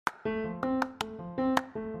Hey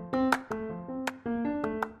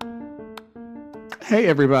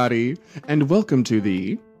everybody, and welcome to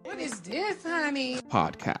the What is this, honey?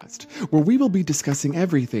 podcast, where we will be discussing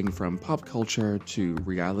everything from pop culture to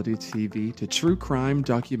reality TV to true crime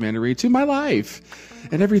documentary to my life,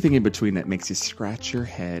 and everything in between that makes you scratch your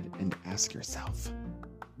head and ask yourself,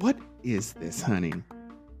 what is this, honey?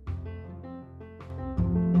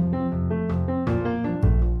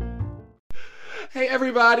 Hey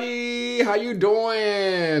everybody, how you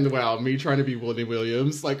doing? Wow, me trying to be Willie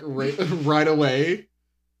Williams, like right away.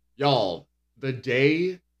 Y'all, the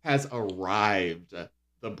day has arrived.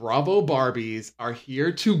 The Bravo Barbies are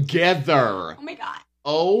here together. Oh my God.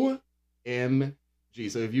 OMG.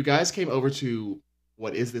 So if you guys came over to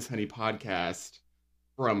What Is This Honey podcast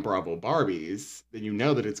from Bravo Barbies, then you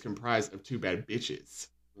know that it's comprised of two bad bitches,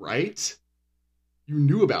 right? You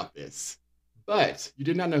knew about this, but you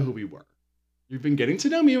did not know who we were. You've been getting to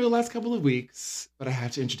know me over the last couple of weeks, but I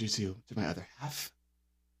have to introduce you to my other half.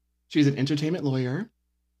 She's an entertainment lawyer.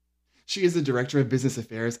 She is the director of business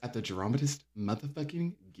affairs at the Dramatist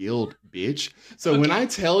motherfucking Guild, bitch. So when I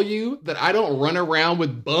tell you that I don't run around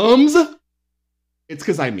with bums, it's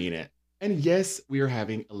because I mean it. And yes, we are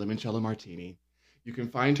having a limoncello martini. You can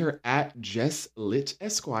find her at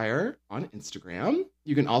JessLitEq on Instagram.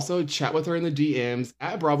 You can also chat with her in the DMs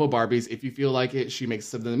at BravoBarbies if you feel like it. She makes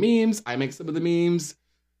some of the memes. I make some of the memes.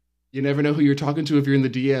 You never know who you're talking to if you're in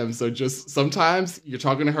the DMs. So just sometimes you're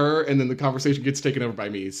talking to her and then the conversation gets taken over by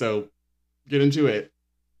me. So get into it.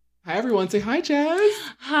 Hi, everyone. Say hi, Jess.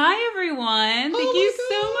 Hi, everyone. Thank you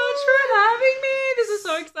so much for having me. This is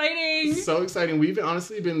so exciting. So exciting. We've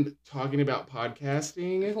honestly been talking about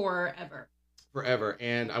podcasting forever.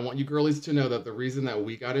 And I want you girlies to know that the reason that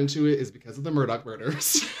we got into it is because of the Murdoch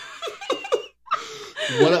murders.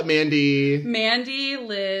 What up, Mandy? Mandy,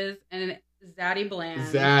 Liz, and Zaddy Bland.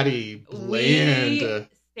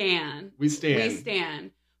 We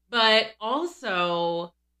stand. But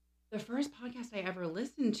also, the first podcast I ever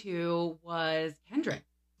listened to was Kendrick.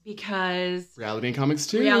 Because... Reality and Comics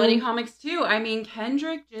 2. I mean,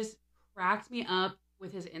 Kendrick just cracked me up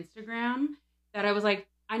with his Instagram that I was like,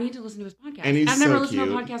 I need to listen to his podcast. And I've never listened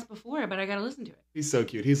to a podcast before, but I got to listen to it. He's so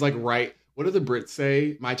cute. He's like, what do the Brits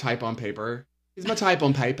say? My type on paper. He's my type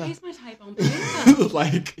on paper. He's my type on paper.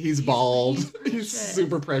 Like, he's bald. He's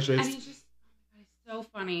super precious. And he's just so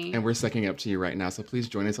funny. And we're sucking up to you right now, so please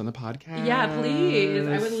join us on the podcast. Yeah, please.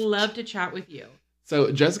 I would love to chat with you.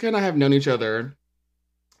 So Jessica and I have known each other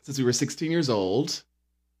since we were 16 years old.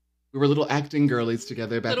 We were little acting girlies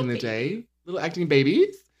together back in the day. Little acting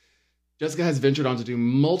babies. Jessica has ventured on to do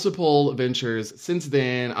multiple ventures since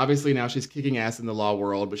then. Obviously, now she's kicking ass in the law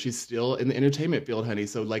world, but she's still in the entertainment field, honey.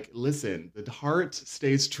 So, like, listen, the heart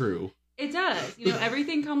stays true. It does. You know,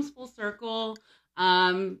 everything comes full circle.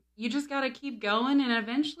 You just got to keep going, and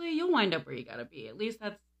eventually you'll wind up where you got to be. At least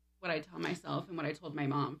that's what I tell myself and what I told my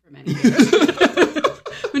mom for many years.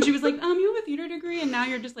 When she was like, you have a theater degree and now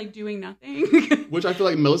you're just like doing nothing. Which I feel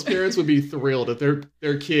like most parents would be thrilled if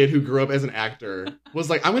their kid who grew up as an actor was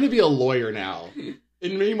like, I'm going to be a lawyer now.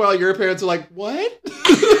 And meanwhile, your parents are like, what?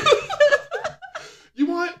 You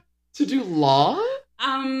want to do law?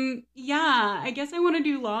 Yeah, I guess I want to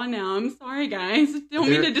do law now. I'm sorry, guys. Don't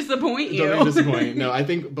mean to disappoint you. Don't mean to disappoint. No, I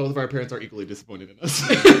think both of our parents are equally disappointed in us.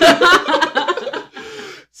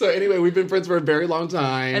 So anyway, we've been friends for a very long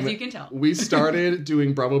time. As you can tell. We started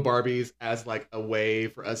doing Bravo Barbies as like a way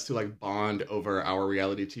for us to like bond over our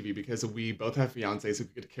reality TV because we both have fiancés who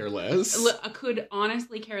could care less. I could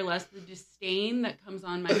honestly care less the disdain that comes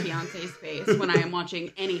on my fiancé's face when I am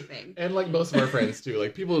watching anything. And like most of our friends too.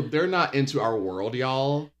 Like people, they're not into our world,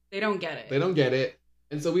 y'all. They don't get it.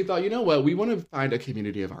 And so we thought, you know what? We want to find a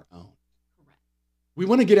community of our own. Correct. We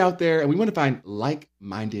want to get out there and we want to find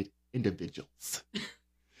like-minded individuals.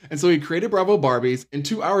 And so we created Bravo Barbies, and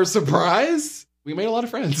to our surprise, we made a lot of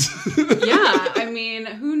friends. Yeah, I mean,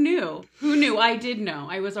 who knew? I did know.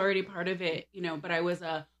 I was already part of it, but I was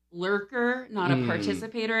a lurker, not a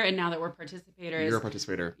participator. And now that we're participators... You're a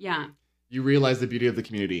participator. Yeah. You realize the beauty of the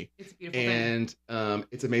community. It's a beautiful thing. And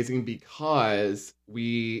it's amazing because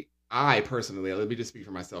I personally, let me just speak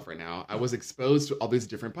for myself right now, I was exposed to all these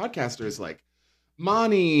different podcasters like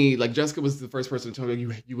Monty, like Jessica was the first person to tell me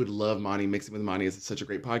you would love Monty. Mixing with Monty is such a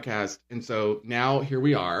great podcast. And so now here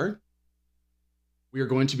we are. We are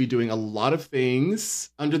going to be doing a lot of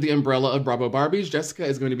things under the umbrella of Bravo Barbies. Jessica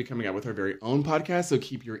is going to be coming out with her very own podcast, so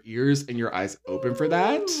keep your ears and your eyes open for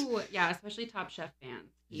that. Ooh, yeah, especially Top Chef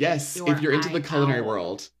fans. Yes, if you're into the culinary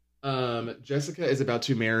world. Jessica is about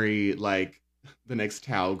to marry like the next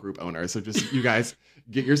Tao group owner, so just you guys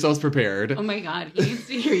get yourselves prepared. Oh my God, he needs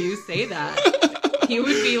to hear you say that. He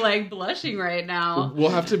would be like blushing right now. We'll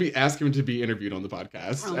have to ask him to be interviewed on the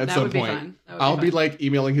podcast at that some would be point. fun. I'll be like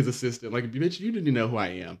emailing his assistant, like, bitch, you didn't know who I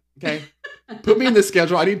am. Okay, put me in the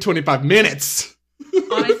schedule. I need 25 minutes.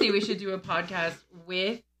 Honestly, we should do a podcast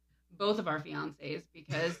with both of our fiancés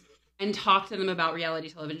and talk to them about reality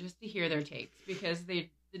television just to hear their takes because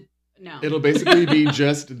no. It'll basically be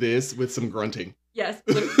just this with some grunting. Yes,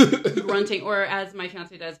 grunting, or as my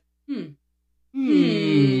fiancé does,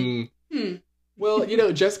 Well,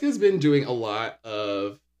 Jessica's been doing a lot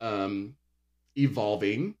of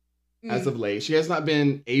evolving as of late. She has not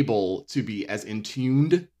been able to be as in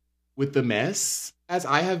tuned with the mess as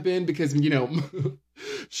I have been because,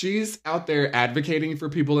 she's out there advocating for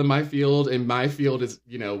people in my field. And my field is,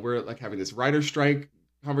 we're like having this writer strike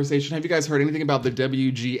conversation. Have you guys heard anything about the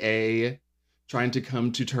WGA trying to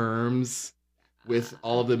come to terms with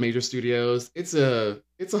all of the major studios? It's a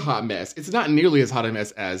hot mess. It's not nearly as hot a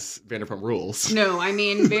mess as Vanderpump Rules. No, I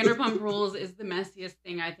mean, Vanderpump Rules is the messiest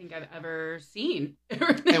thing I think I've ever seen.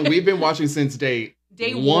 And we've been watching since day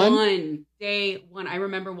one. Day one. I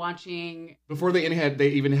remember watching before they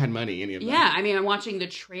even had money. Any of them. Yeah, I mean, I'm watching the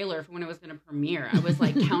trailer for when it was going to premiere. I was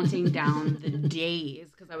like counting down the days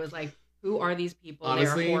because I was like, "Who are these people?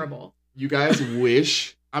 Honestly, they are horrible." You guys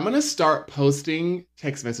wish. I'm gonna start posting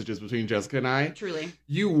text messages between Jessica and I. Truly,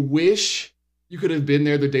 you wish you could have been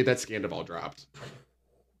there the day that Scandival dropped.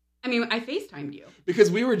 I mean, I FaceTimed you. Because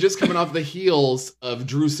we were just coming off the heels of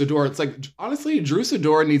Drew Sidor. It's like, honestly, Drew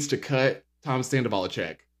Sidor needs to cut Tom Sandoval a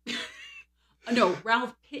check. No,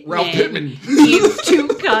 Ralph Pittman needs to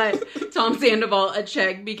cut Tom Sandoval a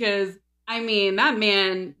check because, I mean, that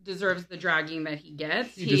man deserves the dragging that he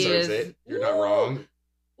gets. He deserves it. You're not wrong.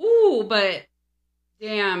 Ooh, but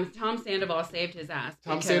damn, Tom Sandoval saved his ass.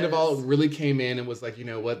 Tom Sandoval really came in and was like, you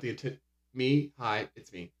know what? Hi,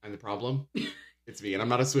 it's me. I'm the problem. It's me, and I'm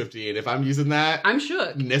not a Swiftie, and if I'm using that, I'm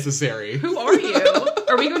shook. Necessary. Who are you?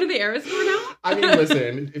 Are we going to the Eras Tour now? I mean,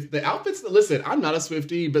 listen, if the outfits, I'm not a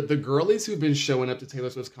Swiftie, but the girlies who've been showing up to Taylor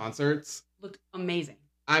Swift's concerts looked amazing.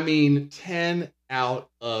 I mean, 10 out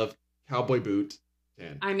of cowboy boot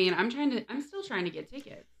 10. I mean, I'm still trying to get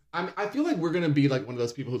tickets. I feel like we're going to be like one of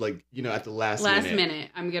those people who like, at the last minute.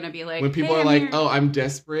 I'm going to be like, when people are like, oh, I'm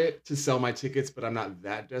desperate to sell my tickets, but I'm not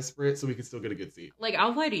that desperate, so we can still get a good seat. Like,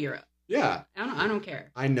 I'll fly to Europe. Yeah. I don't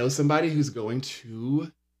care. I know somebody who's going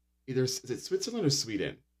to is it Switzerland or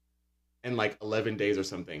Sweden in like 11 days or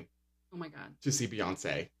something. Oh my God. To see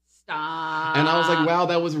Beyonce. Stop. And I was like, wow,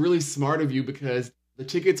 that was really smart of you because the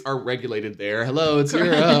tickets are regulated there. Hello, it's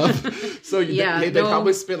Europe. So they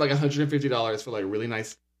probably spent like $150 for like really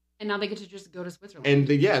nice. And now they get to just go to Switzerland. And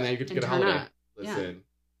now you get to get a holiday. Up. Listen,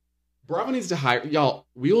 yeah. Bravo needs to hire y'all.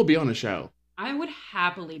 We will be on a show. I would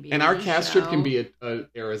happily be. And our cast trip can be a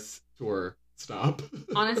Eras Tour stop.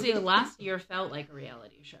 Honestly, last year felt like a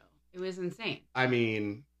reality show. It was insane. I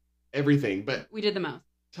mean, everything. But we did the most.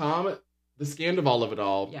 Tom, the Scandival of it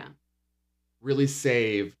all, really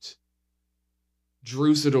saved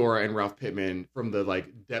Drew Sidor and Ralph Pittman from the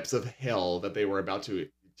like depths of hell that they were about to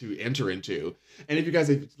enter into. And if you guys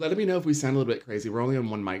let me know if we sound a little bit crazy. We're only on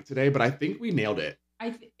one mic today, but I think we nailed it.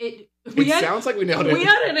 It sounds like we nailed it. We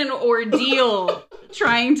had an ordeal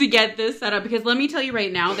trying to get this set up because let me tell you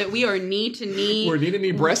right now that we are knee to knee. We're knee to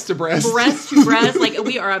knee, breast to breast. Breast to breast. Like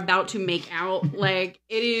we are about to make out. Like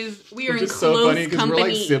it is, we are in close so funny because company. We're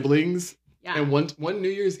like siblings. Yeah. And one New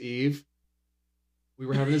Year's Eve, we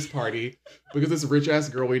were having this party because this rich ass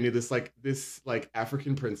girl we knew, this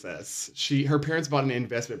African princess. Her parents bought an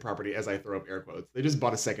investment property, as I throw up air quotes. They just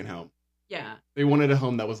bought a second home. Yeah. They wanted a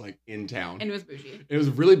home that was like in town. And it was bougie. It was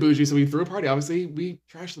really bougie. So we threw a party. Obviously, we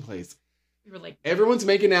trashed the place. We were like, everyone's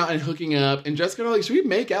making out and hooking up. And Jessica and I were like, should we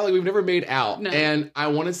make out? Like we've never made out. No. And I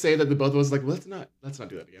want to say that the both of us were like, let's not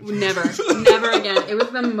do that again. Never again. It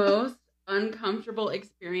was the most uncomfortable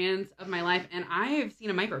experience of my life. And I have seen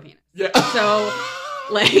a micro penis. Yeah. So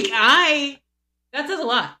that says a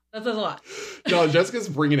lot. That says a lot. No, Jessica's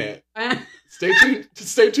bringing it.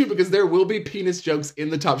 Stay tuned because there will be penis jokes in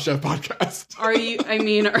the Top Chef podcast. Are you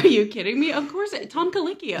kidding me? Of course, Tom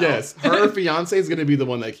Colicchio. Yes, her fiance is going to be the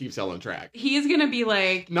one that keeps her on track. He is going to be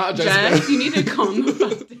like, not Jessica. Jess, you need to calm the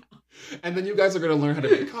fuck down. And then you guys are going to learn how to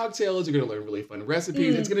make cocktails. You're going to learn really fun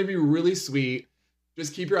recipes. It's going to be really sweet.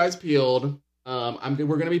 Just keep your eyes peeled. We're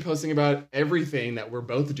going to be posting about everything that we're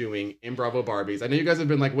both doing in Bravo Barbies. I know you guys have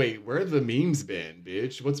been like, wait, where have the memes been,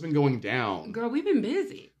 bitch? What's been going down? Girl, we've been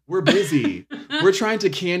busy. We're busy. We're trying to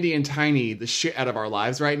Candy and Tiny the shit out of our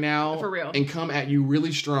lives right now. For real. And come at you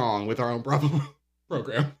really strong with our own Bravo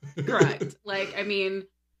program. Correct.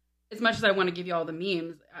 As much as I want to give you all the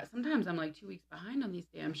memes, sometimes I'm like 2 weeks behind on these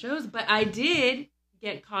damn shows. But I did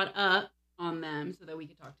get caught up on them so that we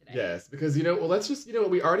could talk today. Yes, because let's just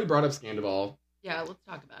we already brought up Scandival. Yeah, let's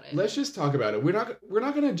talk about it. Let's just talk about it. We're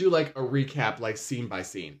not gonna do like a recap like scene by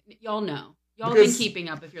scene. Y'all know. Y'all have been keeping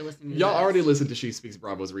up if you're listening to y'all this. already listened to She Speaks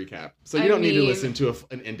Bravo's recap, so you don't need to listen to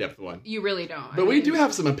an in-depth one. You really don't. But we do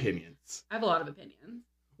have some opinions. I have a lot of opinions.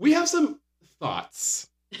 We have some thoughts.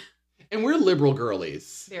 And we're liberal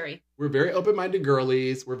girlies. Very. We're very open-minded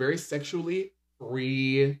girlies. We're very sexually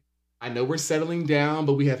free. I know we're settling down,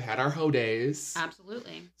 but we have had our hoe days.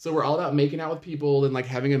 Absolutely. So we're all about making out with people and like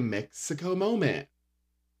having a Mexico moment.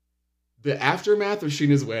 The aftermath of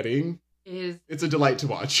Sheena's wedding it's a delight to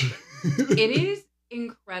watch. It is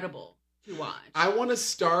incredible to watch. I want to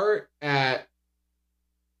start at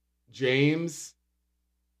James.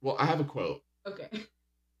 Well, I have a quote. Okay.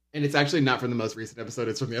 And it's actually not from the most recent episode.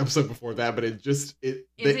 It's from the episode before that, but the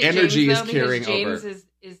energy James, is carrying James over.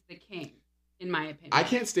 is the king, in my opinion. I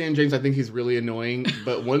can't stand James. I think he's really annoying.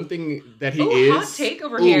 But one thing that he is... hot take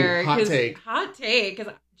over here. Hot take. Hot take.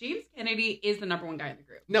 Because James Kennedy is the number one guy in the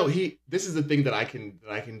group. No, this is the thing that I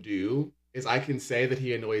can do, is I can say that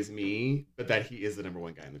he annoys me, but that he is the number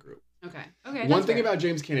one guy in the group. Okay. One thing about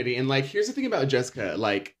James Kennedy, and like, here's the thing about Jessica,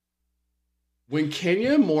 like, when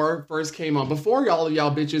Kenya Moore first came on, before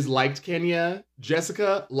y'all bitches liked Kenya,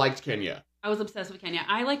 Jessica liked Kenya. I was obsessed with Kenya.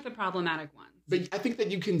 I like the problematic ones. But I think that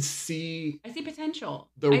you can see... I see potential.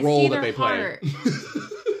 The role that they play.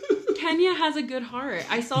 Kenya has a good heart.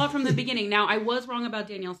 I saw it from the beginning. Now, I was wrong about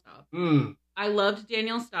Danielle Staub. I loved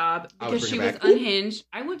Danielle Staub because she was unhinged.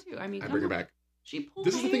 I would too. I mean, I bring her back. She pulled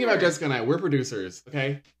This is the thing about Jessica and I. We're producers,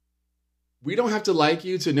 okay? We don't have to like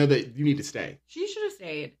you to know that you need to stay. She should have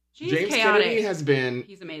stayed. She's James chaotic. Kennedy has been...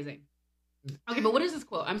 He's amazing. Okay, but what is this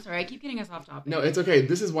quote? I'm sorry, I keep getting us off topic. No, it's okay.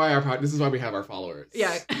 This is why we have our followers.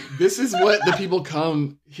 Yeah. This is what the people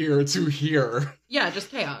come here to hear. Yeah, just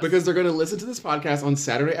chaos. Because they're going to listen to this podcast on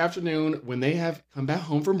Saturday afternoon when they have come back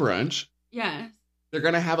home from brunch. Yes. They're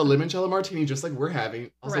going to have a limoncello martini just like we're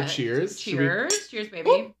having. Also, Correct. Cheers. Cheers, baby.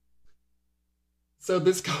 Ooh. So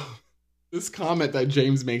this comment that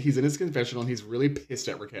James made, he's in his confessional and he's really pissed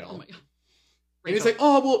at Raquel. Oh my God. And he's like,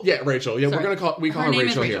 oh, well, yeah, Rachel. Yeah, Sorry. we call her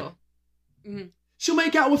Rachel here. Mm-hmm. She'll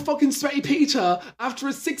make out with fucking Sweaty Peter after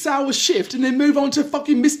a 6-hour shift and then move on to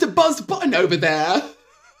fucking Mr. Buzz Button over there.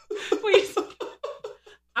 Wait,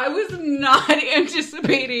 I was not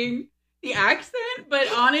anticipating the accent,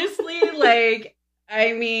 but honestly, like,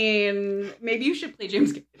 I mean, maybe you should play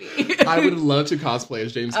James Kennedy. I would love to cosplay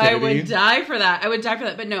as James Kennedy. I would die for that.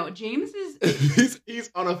 But no, James is... he's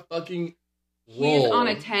on a fucking roll. He's on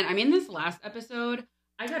a 10. I mean, this last episode...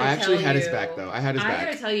 I actually had his back, though. I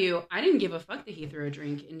gotta tell you, I didn't give a fuck that he threw a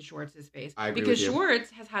drink in Schwartz's face. I agree because with you.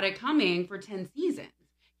 Schwartz has had it coming for 10 seasons.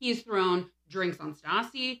 He's thrown drinks on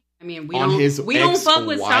Stassi. I mean, we don't fuck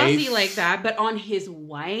with Stassi like that, but on his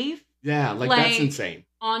wife. Yeah, like that's insane.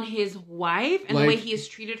 On his wife and the way he has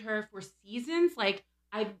treated her for seasons. Like,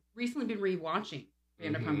 I've recently been rewatching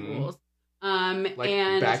Vanderpump Rules. And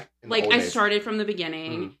I started from the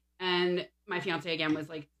beginning and my fiance again was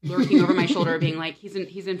like lurking over my shoulder being like, he's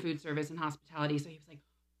in food service and hospitality. So he was like,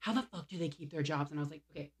 how the fuck do they keep their jobs? And I was like,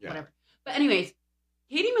 okay, whatever. But anyways,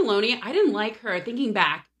 Katie Maloney, I didn't like her thinking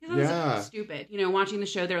back. Because I was stupid. You know, watching the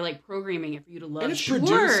show, they're like programming it for you to love. And it's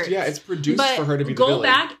produced. Yeah, it's produced but for her to be the villain. Go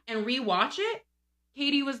back and rewatch it.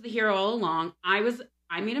 Katie was the hero all along. I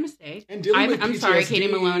made a mistake. And I'm sorry,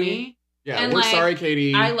 Katie Maloney. Yeah, and we're sorry,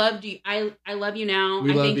 Katie. I loved you. I love you now.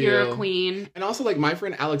 I think you're a queen. And also, like, my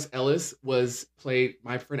friend Alex Ellis played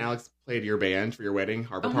your band for your wedding,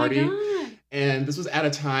 Harbor Party. My God. And this was at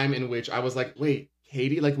a time in which I was like, wait,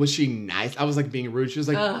 Katie, like, was she nice? I was like being rude. She was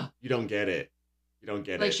like, you don't get it. You don't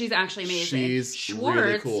get it. Like, she's actually amazing. She's Schwartz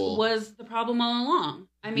really cool. was the problem all along.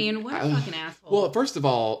 I mean, what a fucking asshole. Well, first of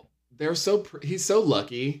all, he's so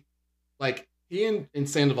lucky. Like, he and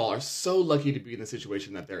Sandoval are so lucky to be in the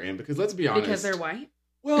situation that they're in because let's be honest. Because they're white?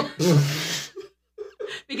 Well,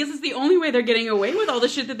 because it's the only way they're getting away with all the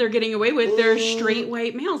shit that they're getting away with. They're straight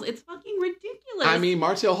white males. It's fucking ridiculous. I mean,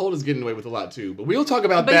 Martell Holt is getting away with a lot too, but we'll talk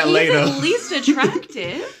about that later. But he's at least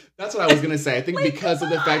attractive. That's what I was going to say. I think like, because of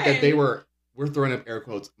the fact that we're throwing up air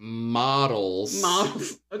quotes, models.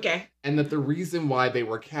 Models. Okay. And that the reason why they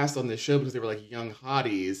were cast on this show because they were like young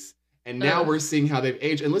hotties. And now we're seeing how they've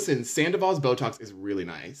aged. And listen, Sandoval's Botox is really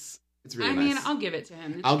nice. It's really nice. I mean, I'll give it to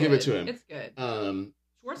him. I'll give it to him. It's good.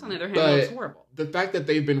 Schwartz, on the other hand, looks horrible. The fact that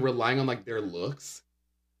they've been relying on, like, their looks.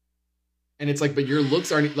 And it's like, but your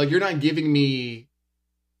looks aren't, like, you're not giving me...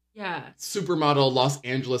 Yeah. Supermodel Los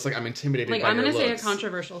Angeles. Like, I'm intimidated by your looks. Like, I'm going to say a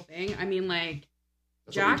controversial thing. I mean, like...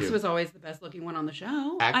 Jax was always the best looking one on the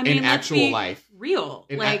show. In actual life. Real.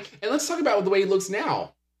 And let's talk about the way he looks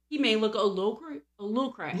now. he may look a little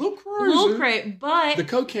crazy, but the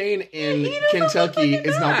cocaine in he doesn't look Kentucky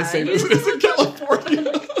fucking is not the bad. same He as it is in doesn't look California.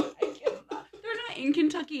 They're not in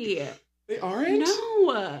Kentucky. They aren't?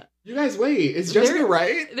 No. You guys, wait. Is Jessica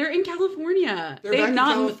right? They're in California. They're back in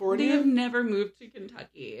California? They have never moved to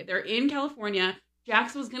Kentucky. They're in California.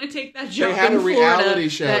 Jax was going to take that job They had in a Florida, reality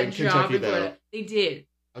show that in job Kentucky, in Florida. though. They did.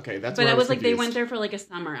 Okay, that's But where I was like, confused. they went there for like a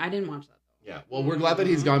summer. I didn't watch that. Yeah, well, we're glad that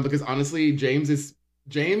he's gone because honestly, James is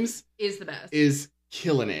the best. Is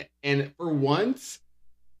killing it. And for once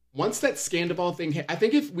that Scandival thing, I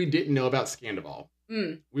think if we didn't know about Scandival,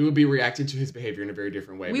 we would be reacting to his behavior in a very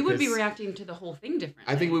different way. We would be reacting to the whole thing differently.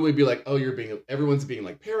 I think we would be like, oh, everyone's being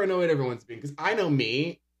like paranoid, because I know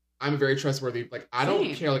me, I'm very trustworthy. Like, I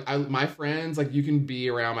don't care. Like, my friends, like, you can be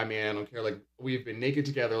around my man. I don't care. Like, we've been naked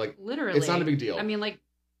together. Like, literally, it's not a big deal. I mean, like,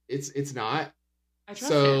 it's not. I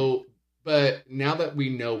trust him. But now that we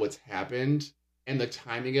know what's happened and the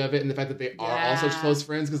timing of it and the fact that they are all such close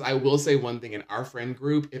friends, because I will say one thing, in our friend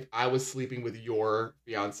group, if I was sleeping with your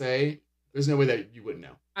fiance, there's no way that you wouldn't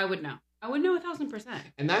know. I would know. I would know 1,000%.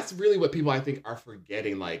 And that's really what people, I think, are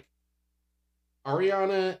forgetting. Like,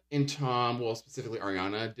 Ariana and Tom, well, specifically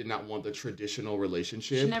Ariana, did not want the traditional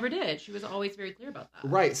relationship. She never did. She was always very clear about that.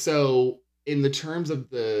 Right. So, in the terms of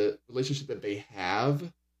the relationship that they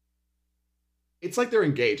have, it's like they're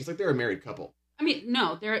engaged. It's like they're a married couple. I mean,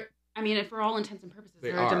 no, for all intents and purposes,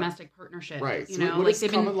 they're a domestic partnership. Right. You So know, what like is they've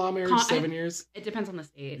common been law marriage, 7 years? It depends on the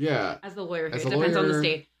state. Yeah. As the lawyer, As it depends on the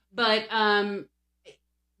state. But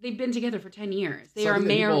they've been together for 10 years. They are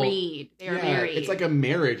married. They are married. It's like a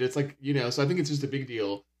marriage. It's like, so I think it's just a big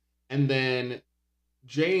deal. And then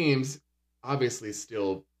James, obviously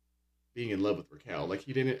still being in love with Raquel. Like,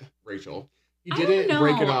 he didn't break it off.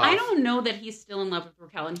 I don't know that he's still in love with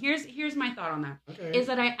Raquel. And here's my thought on that. Okay. Is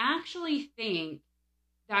that I actually think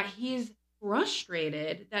that he's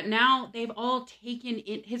frustrated that now they've all taken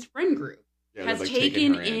in, his friend group has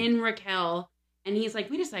taken in Raquel. And he's like,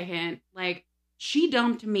 wait a second, like, she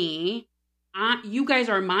dumped me. You guys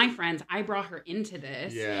are my friends. I brought her into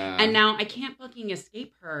this. Yeah. And now I can't fucking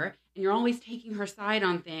escape her. And you're always taking her side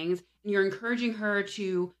on things. And you're encouraging her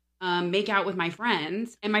to make out with my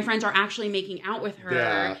friends. And my friends are actually making out with her.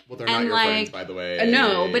 Yeah. Well, they're not your friends, by the way.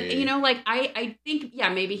 No, but, like, I think,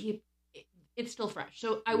 maybe it's still fresh.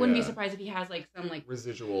 So I wouldn't be surprised if he has, like, some, like,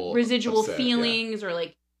 residual upset, feelings or,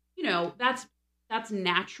 like, that's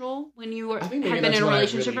natural when you have been in a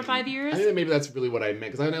relationship for 5 years. I think that maybe that's really what I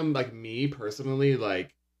meant. Because I know, like, me personally,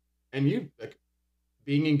 like, and you, like,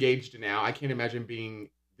 being engaged now, I can't imagine being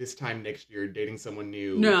this time next year dating someone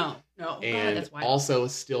new. No. And that's wild. Also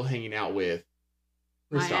still hanging out with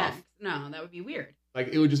Kristoff. My ex. No, that would be weird. Like,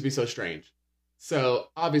 it would just be so strange. So,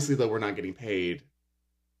 obviously, though, we're not getting paid.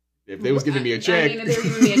 If they was giving me a check. if they were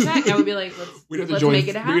giving me a check, I would be like, let's make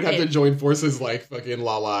it happen. We'd have to join forces like fucking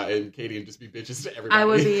Lala and Katie and just be bitches to everybody. I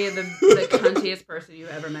would be the cuntiest person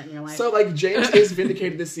you've ever met in your life. So, like, James is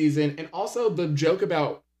vindicated this season. And also, the joke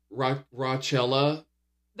about Rochella.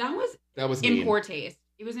 That was mean. in poor taste.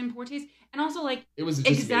 It was in poor taste. And also, like, it was just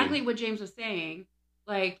exactly mean. What James was saying.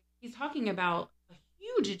 Like, he's talking about a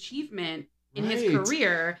huge achievement in his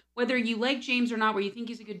career. Whether you like James or not, where you think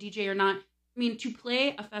he's a good DJ or not. I mean, to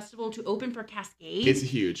play a festival, to open for Cascade. It's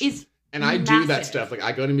huge. And I do that stuff. Like,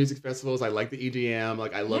 I go to music festivals. I like the EDM.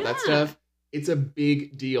 Like, I love that stuff. It's a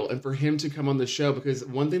big deal. And for him to come on the show, because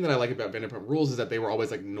one thing that I like about Vanderpump Rules is that they were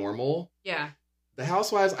always, like, normal. Yeah. The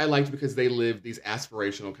Housewives I liked because they lived these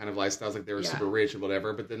aspirational kind of lifestyles. Like, they were super rich and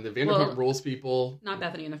whatever. But then the Vanderpump Rules people... Not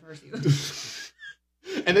Bethany in the first season.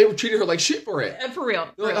 And they treated her like shit for it. For real.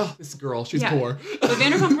 They're like, oh, this girl, she's poor. But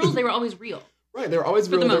Vanderpump Rules, they were always real. Right, they were always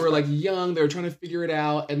real. They were like young. They were trying to figure it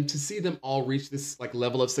out, and to see them all reach this like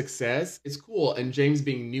level of success is cool. And James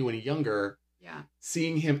being new and younger,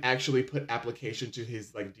 seeing him actually put application to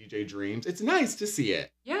his like DJ dreams, it's nice to see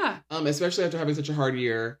it. Yeah. Especially after having such a hard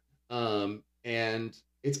year. And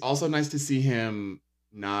it's also nice to see him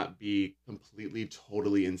not be completely,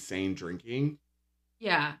 totally insane drinking.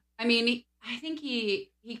 Yeah, I mean, I think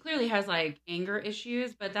he clearly has like anger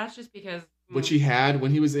issues, but that's just because. Which he had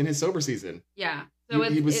when he was in his sober season. Yeah. So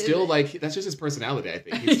he was still like, that's just his personality, I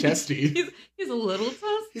think. He's testy. he's a little testy.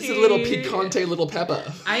 He's a little picante little pepper.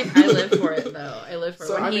 I live for it, though. I live for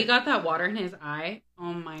it. When he got that water in his eye,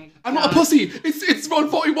 oh my God. I'm not a pussy. It's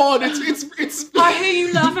 141. It's. I hear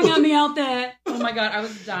you laughing at me out there. Oh my God, I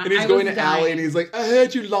was dying. And he's going to Allie and he's like, I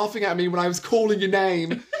heard you laughing at me when I was calling your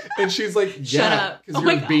name. And she's like, yeah. Shut up. Because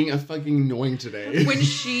you're being a fucking annoying today. When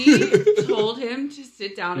she told him to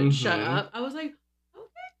sit down and shut up, I was like, okay, Allie.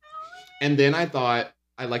 And then I thought,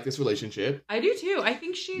 I like this relationship. I do too. I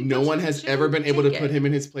think No one has ever been able to put him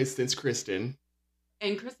in his place since Kristen.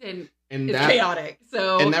 and Kristen and is that chaotic.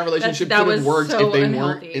 So and that relationship that could have was worked so if they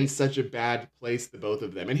unhealthy. weren't in such a bad place, the both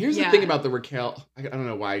of them. And here's the Yeah. thing about the Raquel. I don't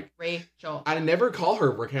know why. Rachel. I never call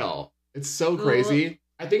her Raquel. It's so crazy.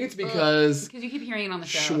 I think it's because you keep hearing it on the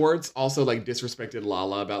show. Schwartz also like disrespected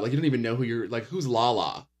Lala about like you don't even know who you're like who's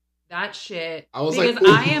Lala. That shit. I was because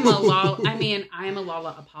like, I am a Lala. I mean, I am a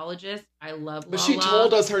Lala apologist. I love Lala. But she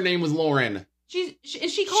told us her name was Lauren. She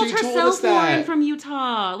calls told us herself that. Lauren from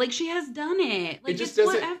Utah. Like she has done it. Like It just it's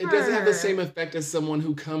doesn't. whatever. It doesn't have the same effect as someone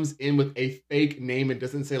who comes in with a fake name and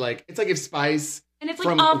doesn't say like. It's like if Spice. And it's like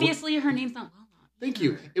from- obviously her name's not Lala. Thank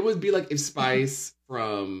you. It would be like if Spice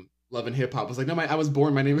from Love and Hip Hop was like, no, I was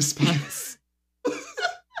born. My name is Spice.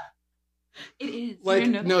 It is. Like,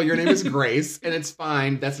 You know? no, your name is Grace, and it's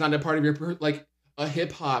fine. That's not a part of your like a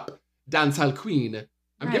hip hop dancehall queen.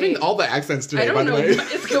 I'm Right. giving all the accents today. I don't by know the way.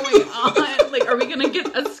 what is going on. Like, are we gonna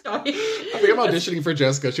get a Scottish? I think I'm auditioning for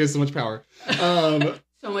Jessica. She has so much power.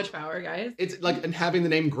 So much power, guys. It's like, and having the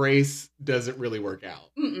name Grace doesn't really work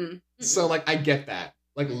out. Mm-mm. So like, I get that.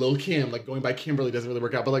 Like Lil Kim, like going by Kimberly doesn't really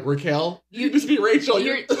work out. But like Raquel, you You- could just be Rachel.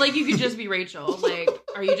 You're like you could just be Rachel. Like,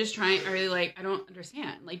 are you just trying? Are you like I don't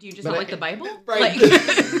understand? Like, do you just But not like the Bible? Right. Like,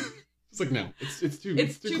 It's like no, it's too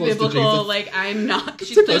it's too close to biblical. Jesus. Like I'm not. It's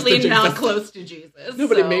She's too close to clearly not Jesus. close to Jesus. No,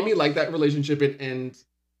 but it made so- me like that relationship, and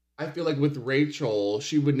I feel like with Rachel,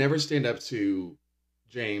 she would never stand up to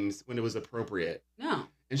James when it was appropriate, No,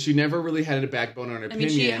 and she never really had a backbone on her I opinion.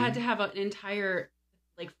 mean she had to have an entire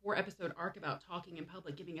like 4-episode arc about talking in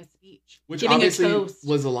public, giving a speech, which giving obviously a toast.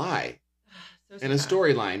 was a lie So and a sad.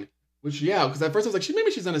 storyline. Which because at first I was like,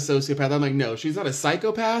 maybe she's not a sociopath. I'm like, no, she's not a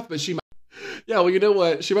psychopath, but she might. Yeah, well, you know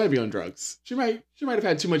what? She might be on drugs. She might have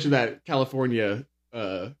had too much of that California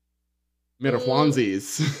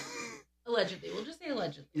marijuanzis. Allegedly, we'll just say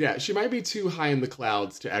allegedly. Yeah, she might be too high in the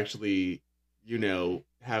clouds to actually,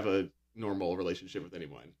 have a normal relationship with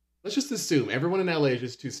anyone. Let's just assume everyone in LA is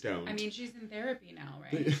just too stoned. I mean, she's in therapy now,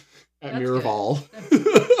 right? At That's Miraval.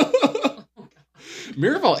 Oh, God.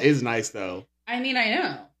 Miraval is nice though. I mean, I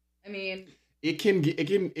know. I mean, It can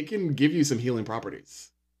give you some healing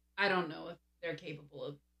properties. I don't know if they're capable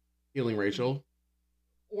of, Healing Rachel.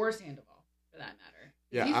 or Sandoval for that matter.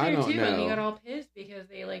 Yeah, He's I there don't too, and he know. got all pissed because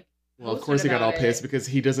they like. Well, of posted course he got about all pissed it. because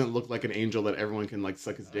he doesn't look like an angel that everyone can like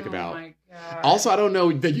suck his dick Oh about. my God. Also, I don't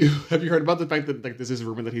know that have you heard about the fact that like there's this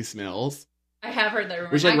rumor that he smells? I have heard that rumor.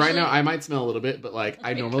 Which like right Actually, now I might smell a little bit, but like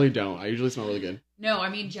I Oh my normally God. don't. I usually smell really good. No, I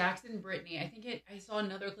mean Jackson, Brittany. I saw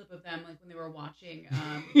another clip of them like when they were watching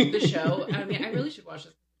the show. I mean, I really should watch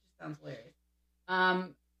this. It just sounds hilarious.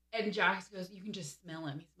 And Jax goes, "You can just smell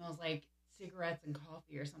him. He smells like cigarettes and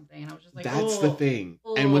coffee or something." And I was just like, That's oh, the thing.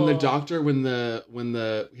 And when the oh. doctor, when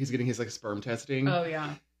he's getting his like sperm testing, Oh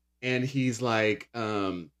yeah. and he's like,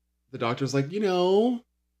 the doctor's like,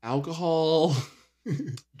 alcohol,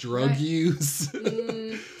 drug Right. use,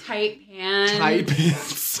 Tight pants. tight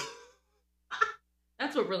pants.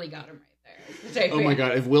 That's what really got him right there. The tight Oh my pants.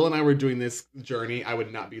 God! If Will and I were doing this journey, I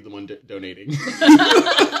would not be the one donating.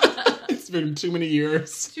 It's been too many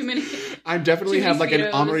years. Too many. I definitely Too many have like an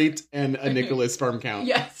Speedos. Amrit and a Nicholas sperm count.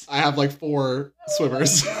 Yes. I have like 4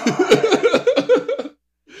 swimmers. Oh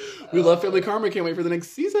We love Family Karma. Can't wait for the next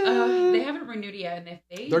season. They haven't renewed it yet, and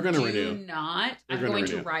if They're gonna do renew. not, They're I'm gonna going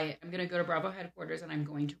renew. to riot. I'm going to go to Bravo headquarters, and I'm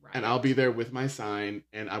going to riot. And I'll be there with my sign,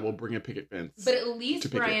 and I will bring a picket fence. But at to least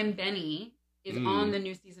pick it. Brian Benny is Mm. on the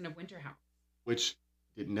new season of Winter House. Which,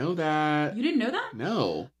 didn't know that. You didn't know that?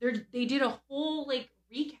 No. They did a whole like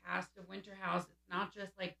recast of Winter House. It's not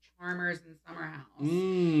just like Charmers and Summer House.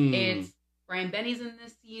 Mm. It's Brian Benny's in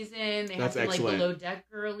this season. They have That's some excellent. like below deck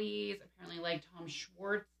girlies. Apparently, like Tom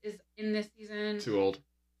Schwartz is in this season. Too old.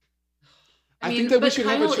 I I mean, think that we but should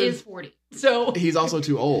Kyle have a is 40, so He's also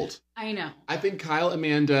too old. I know. I think Kyle,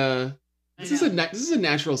 Amanda. This is a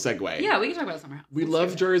natural segue. Yeah, we can talk about Summer House. We Let's love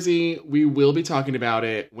do it. Jersey. We will be talking about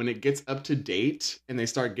it when it gets up to date and they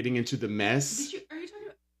start getting into the mess. Are you talking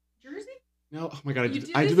about Jersey? No, oh my God, You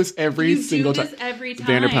do I do this every You single do time. this every time.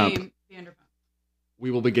 Vanderpump. Vanderpump. We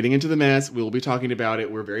will be getting into the mess. We will be talking about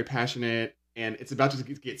it. We're very passionate, and it's about to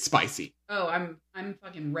get spicy. Oh, I'm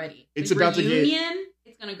fucking ready. It's The about to get- reunion.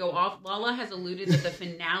 It's gonna go off. Lala has alluded that the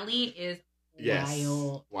finale is Yes,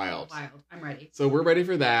 wild. wild. I'm ready. So we're ready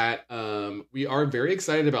for that. We are very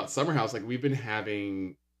excited about Summer House. Like, we've been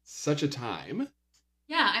having such a time.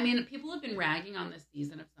 Yeah, I mean, people have been ragging on this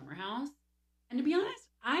season of Summer House, and to be honest,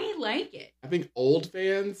 I like it I think old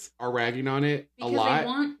fans are ragging on it because a lot. they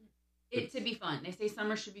want it to be fun. They say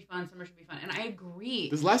summer should be fun. Summer should be fun, and I agree.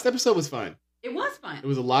 This last episode was fun. It was fun. It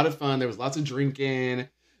was a lot of fun. There was lots of drinking.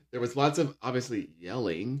 There was lots of, obviously,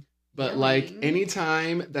 yelling. But, like, Yelling.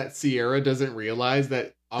 anytime that Sierra doesn't realize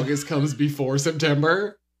that August comes before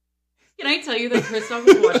September. Can I tell you that Christoph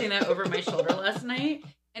was watching that over my shoulder last night,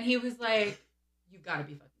 and he was like, "You gotta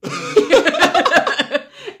be fucking kidding me."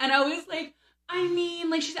 And I was like, I mean,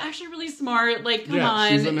 like, she's actually really smart. Like, come on.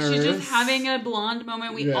 She's a nurse. She's just having a blonde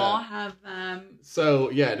moment. We all have them. So,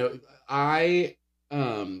 yeah, no, I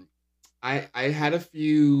had a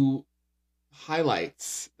few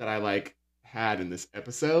highlights that I, like, had in this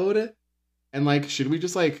episode. And, like, should we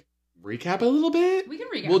just, like, recap a little bit? We can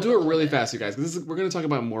recap. We'll do it really fast, you guys. Because we're going to talk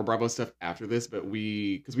about more Bravo stuff after this, but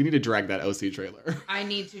because we need to drag that OC trailer. I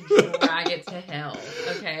need to drag it to hell,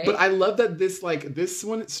 okay? But I love that this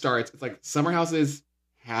one starts, it's like Summer House is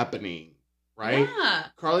happening, right? Yeah.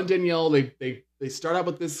 Carl and Danielle, they start out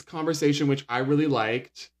with this conversation, which I really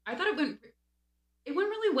liked. I thought it went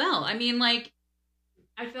really well. I mean, like,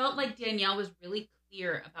 I felt like Danielle was really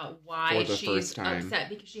clear about why she's upset,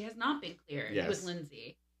 because she has not been clear with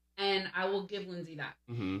Lindsay. And I will give Lindsay that.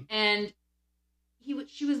 Mm-hmm. And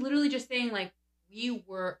she was literally just saying, like, we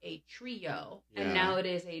were a trio, and now it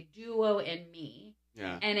is a duo and me.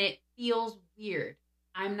 Yeah. And it feels weird.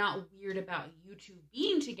 I'm not weird about you two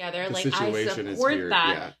being together. The like, I support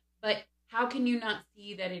that. Yeah. But how can you not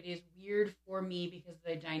see that it is weird for me because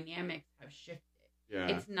the dynamics have shifted? Yeah.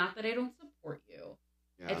 It's not that I don't support you.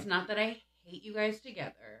 Yeah. It's not that I hate you guys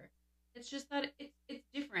together. It's just that it's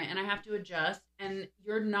different, and I have to adjust, and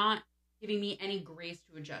you're not giving me any grace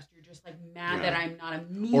to adjust. You're just, like, mad that I'm not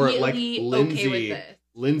immediately okay with this.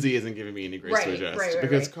 Lindsay isn't giving me any grace to adjust.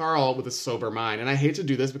 Because Carl, with a sober mind, and I hate to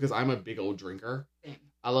do this because I'm a big old drinker. Same.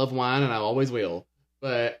 I love wine, and I always will.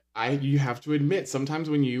 But you have to admit, sometimes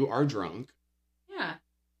when you are drunk,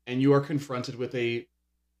 and you are confronted with a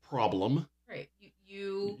problem,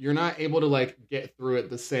 you're not able to, like, get through it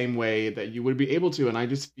the same way that you would be able to. And I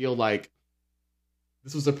just feel like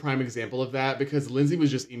this was a prime example of that, because Lindsay was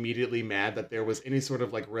just immediately mad that there was any sort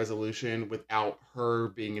of, like, resolution without her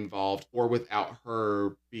being involved or without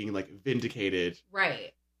her being, like, vindicated.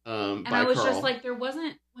 Right. And I was Carl. Just like, there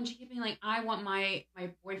wasn't, when she kept being like, I want my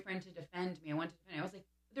boyfriend to defend me. I want to defend. I was like,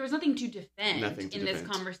 there was nothing to defend in this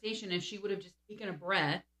conversation. And she would have just taken a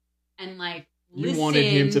breath and, like, you wanted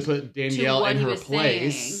him to put Danielle in her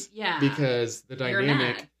place, because the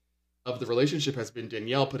dynamic of the relationship has been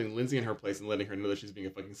Danielle putting Lindsay in her place and letting her know that she's being a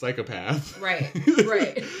fucking psychopath.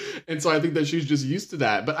 Right. And so I think that she's just used to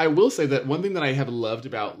that. But I will say that one thing that I have loved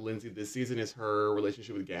about Lindsay this season is her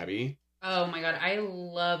relationship with Gabby. Oh my God, I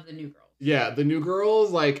love the new girls. Yeah, the new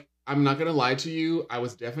girls, like, I'm not going to lie to you, I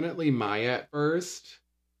was definitely Maya at first.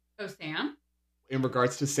 Oh, Sam? In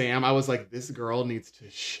regards to Sam, I was like, this girl needs to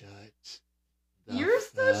shut. You're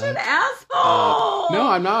such an asshole. No,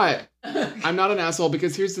 I'm not. I'm not an asshole,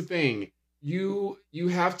 because here's the thing. You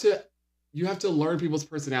have to learn people's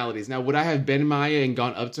personalities. Now, would I have been Maya and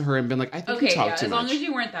gone up to her and been like, I think you talk too much? As long as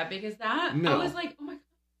you weren't that, because I was like, oh my God.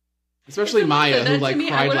 Especially Maya, who, like,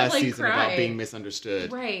 cried last season about being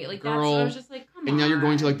misunderstood. Right. Like, girl, I was just like, come on. And now you're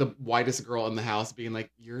going to, like, the whitest girl in the house being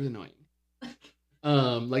like, you're annoying.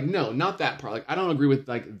 Like, no, not that part. Like, I don't agree with,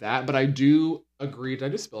 like, that, but I do agree. Did I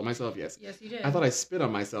just spill on myself? Yes. Yes, you did. I thought I spit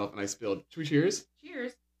on myself and I spilled. Should we cheers?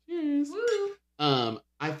 Cheers. Cheers. Woo.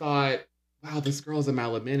 I thought, wow, this girl is a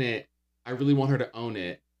malaminute. I really want her to own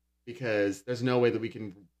it, because there's no way that we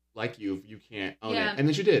can like you if you can't own it. And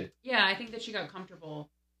then she did. Yeah, I think that she got comfortable.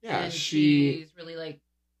 Yeah, and she's really, like,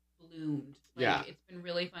 bloomed. Like, it's been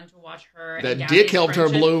really fun to watch her. That dick helped her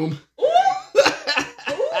bloom. Ooh!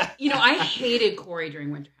 You know, I hated Corey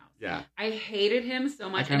during Winter House. Yeah. I hated him so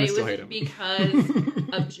much. And it was hate him. Because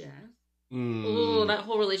of Jess. Oh, that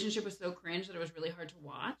whole relationship was so cringe that it was really hard to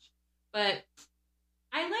watch. But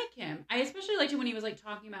I like him. I especially liked him when he was, like,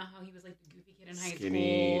 talking about how he was, like, the goofy kid in high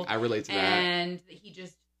school. I relate to that. And he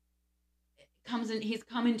just he's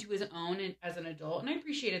come into his own as an adult, and I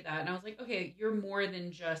appreciated that. And I was like, okay, you're more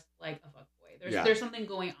than just, like, a fuckboy. There's something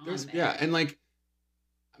going on there. Yeah, and, like,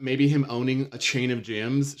 maybe him owning a chain of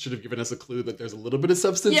gyms should have given us a clue that there's a little bit of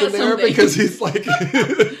substance in there, because he's, like,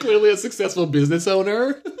 clearly a successful business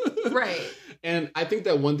owner. Right. And I think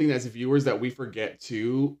that one thing as viewers that we forget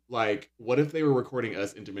too, like, what if they were recording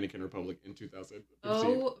us in Dominican Republic in 2015?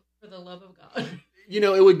 Oh, for the love of God. You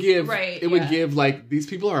know, it would give, would give, like, these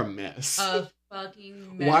people are a mess. A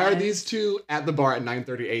fucking mess. Why are these two at the bar at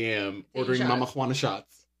 9:30 a.m. ordering Mama Juana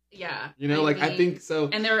shots? Yeah. You know, I think so.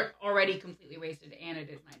 And they're already completely wasted, and it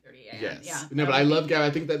is 9:30 a.m. Yes. Yeah. No, but I love Gab.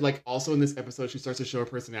 I think that, like, also in this episode, she starts to show her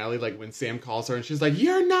personality. Like, when Sam calls her and she's like,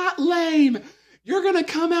 you're not lame. You're going to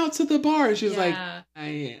come out to the bar. And she's like, I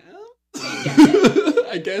am?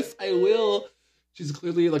 I guess I will. She's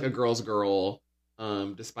clearly, like, a girl's girl,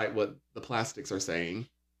 despite what the plastics are saying.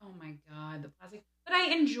 Oh, my God. The plastic. But I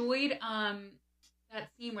enjoyed that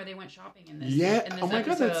scene where they went shopping in this. Yeah. In this Oh my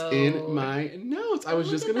God, that's episode. in my notes. I was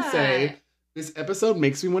Look just at going to that. say, this episode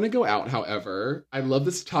makes me want to go out, however. I love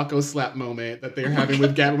this taco slap moment that they're having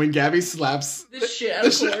with Gabby when Gabby slaps The shit out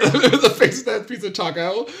of Corey. the face of that piece of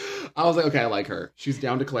taco. I was like, okay, I like her. She's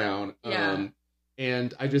down to clown. Yeah.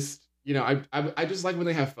 And I just, you know, I just like when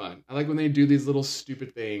they have fun. I like when they do these little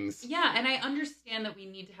stupid things. Yeah, and I understand that we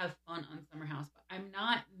need to have fun on Summer House, but I'm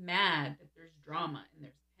not mad that there's drama and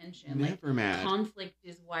there's tension. Never mad. Conflict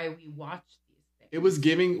is why we watch these things. It was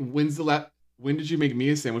giving, when did you make me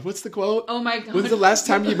a sandwich? What's the quote? Oh my God. When's the last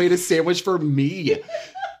time you made a sandwich for me?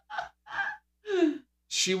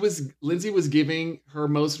 Lindsay was giving her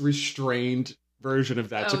most restrained version of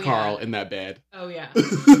that to Carl in that bed. Oh yeah. But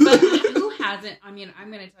who hasn't? I mean,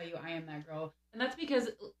 I'm going to tell you, I am that girl. And that's because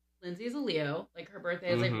Lindsay's a Leo. Like, her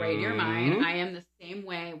birthday is like right near mine. I am the same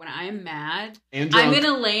way. When I am mad, And I'm drunk.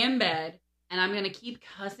 going to lay in bed and I'm going to keep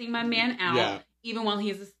cussing my man out. Yeah. Even while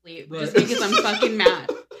he's asleep, Right. just because I'm fucking mad.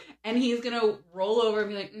 And he's going to roll over and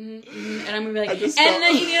be like, and I'm going to be like, and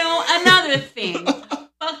then, you know, another thing.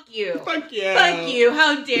 Fuck you. Fuck you. Fuck you.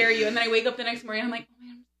 How dare you? And then I wake up the next morning and I'm like, oh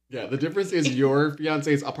man. Yeah, the difference is your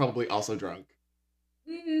fiance is probably also drunk.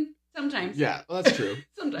 Sometimes. Yeah, well, that's true.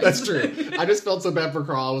 Sometimes. That's true. I just felt so bad for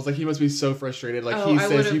Carl. I was like, he must be so frustrated. Like, Oh, he I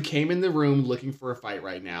says, would've- you came in the room looking for a fight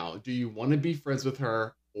right now. Do you want to be friends with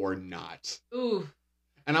her or not? Ooh.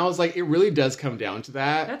 And I was like, it really does come down to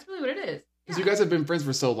that. That's really what it is. Because you guys have been friends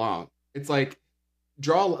for so long. It's like,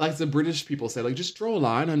 like the British people say, like, just draw a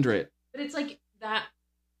line under it. But it's like that,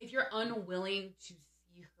 if you're unwilling to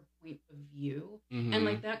see her point of view, Mhm. and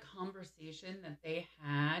like that conversation that they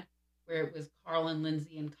had where it was Carl and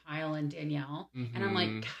Lindsay and Kyle and Danielle, and I'm like,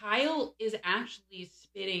 Mhm. Kyle is actually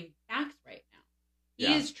spitting facts right now. He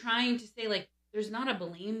Yeah. is trying to say, like, there's not a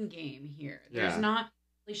blame game here. There's Yeah. not,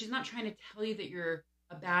 like, she's not trying to tell you that you're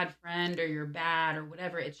a bad friend or you're bad or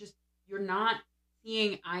whatever. It's just, you're not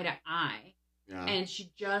seeing eye to eye. Yeah. And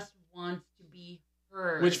she just wants to be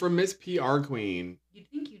heard. Which, for Miss PR Queen, You'd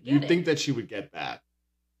think you'd get you'd it. think that she would get that.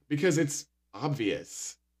 Because it's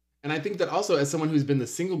obvious. And I think that also, as someone who's been the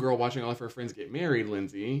single girl watching all of her friends get married,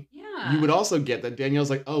 Lindsay, Yeah. you would also get that Danielle's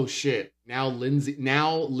like, oh shit, now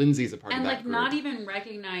Lindsay's a part And of that like group. not even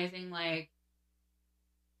recognizing, like,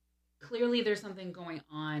 clearly there's something going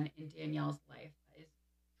on in Danielle's life that is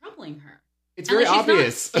troubling her. It's And very like,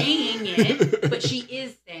 obvious. she's not saying it, but she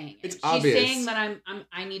is saying it. It's She's obvious. saying that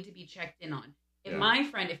I need to be checked in on. If Yeah. my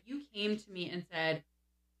friend, if you came to me and said,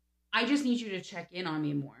 I just need you to check in on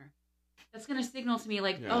me more, that's going to signal to me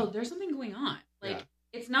like, Yeah. oh, there's something going on. Like, Yeah.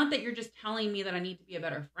 it's not that you're just telling me that I need to be a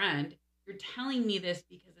better friend. You're telling me this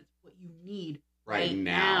because it's what you need right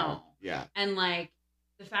now. Yeah. And like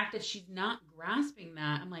the fact that she's not grasping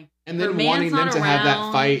that, I'm like, And her then man's wanting them not to have that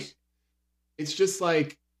around. fight. It's just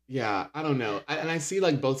like, yeah, I don't know. And I see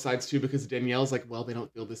like both sides too, because Danielle's like, well, they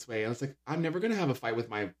don't feel this way. And it's like, I'm never going to have a fight with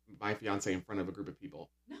my fiance in front of a group of people.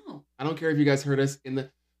 No. I don't care if you guys heard us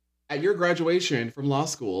at your graduation from law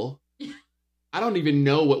school. I don't even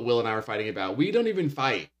know what Will and I were fighting about. We don't even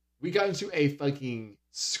fight. We got into a fucking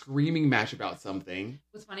screaming match about something.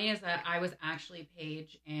 What's funny is that I was actually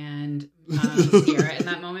Paige and Sierra in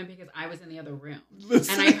that moment because I was in the other room and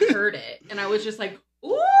I heard it and I was just like,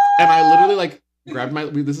 ooh. And I literally like grabbed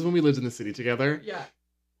this is when we lived in the city together. Yeah.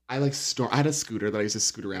 I had a scooter that I used to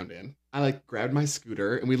scoot around in. I like grabbed my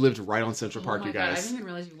scooter and we lived right on Central Park, my you God, I guys. didn't even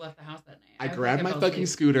realize you left the house that night. I was grabbed like, my I fell fucking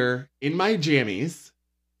asleep. scooter in my jammies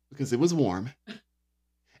because it was warm.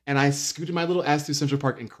 And I scooted my little ass through Central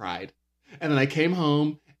Park and cried. And then I came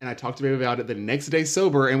home and I talked to Babe about it the next day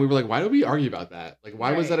sober. And we were like, why did we argue about that? Like,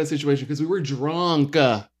 why was Right. that a situation? Because we were drunk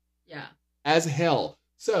Yeah. as hell.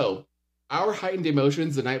 So our heightened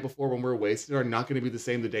emotions the night before when we're wasted are not going to be the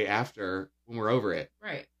same the day after when we're over it.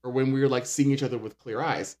 Right. Or when we're like seeing each other with clear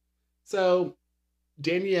eyes. So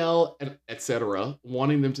Danielle and etc.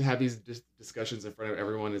 wanting them to have these discussions in front of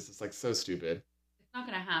everyone is just like so stupid. It's not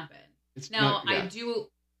going to happen. It's Now, not, yeah. I do,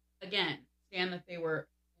 again, stand that they were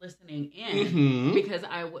listening in Mhm. because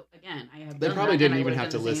I have They done probably that, didn't and I even would've have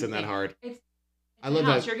to done the same listen that thing. hard. It's I the love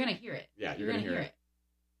house. that. You're going to hear it. Yeah, you're gonna hear it. it.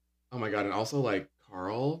 Oh my god, and also like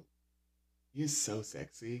Carl, he is so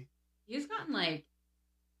sexy. He's gotten like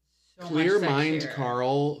so Clear much mind sexier.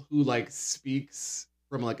 Carl, who like speaks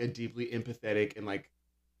from like a deeply empathetic and like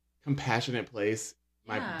compassionate place.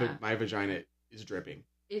 Yeah. My vagina is dripping.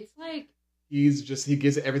 It's like He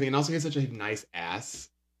gives it everything, and also he has such a nice ass.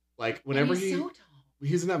 Like whenever and he's so tall.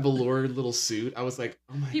 he's in that velour little suit, I was like,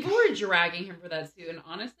 oh my People god. were dragging him for that suit, and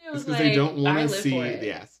honestly, I was Because like, they don't want I to live see for it.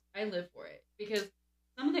 the ass. I live for it because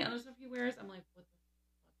some of the other stuff he wears, I'm like, what the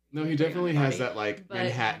fuck? No, are he you putting on definitely your has body? that like But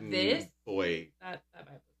Manhattan this- boy. That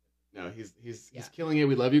vibe. No, he's killing it.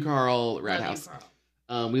 We love you, Carl. Rat House.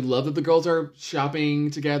 We love that the girls are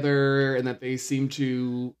shopping together and that they seem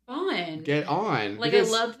to bond, get on. Like, I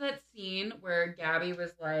loved that scene where Gabby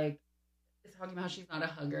was like, talking about how she's not a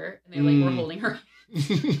hugger, and they like were holding her.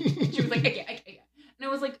 She was like, I can't. And it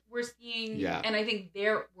was like, we're seeing, and I think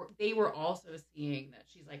they were also seeing that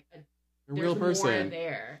she's like a real person. More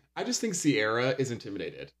there. I just think Sierra is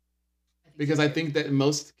intimidated. Because I think that in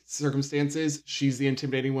most circumstances, she's the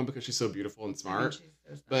intimidating one because she's so beautiful and smart.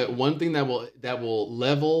 But one thing that will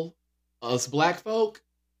level us black folk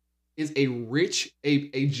is a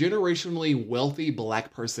generationally wealthy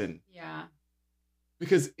black person. Yeah.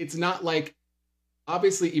 Because it's not like,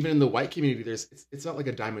 obviously, even in the white community, it's not like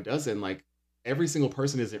a dime a dozen. Like, every single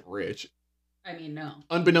person isn't rich. I mean, no.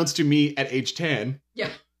 Unbeknownst to me at age 10. Yeah.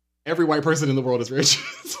 Every white person in the world is rich.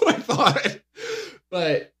 That's what I thought.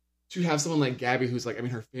 But to have someone like Gabby, who's like, I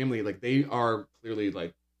mean, her family, like, they are clearly,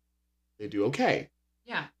 like, they do okay.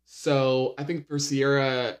 Yeah. So I think for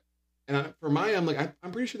Sierra, and for Maya, I'm like,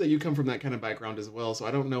 I'm pretty sure that you come from that kind of background as well. So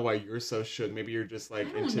I don't know why you're so shook. Maybe you're just, like,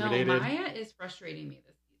 intimidated. No, Maya is frustrating me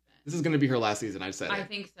this season. This is going to be her last season, I've said it. I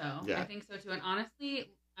think so. Yeah. I think so, too. And honestly,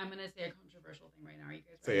 I'm going to say a controversial thing right now. Are you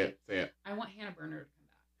guys ready? Say it. I want Hannah Berner to come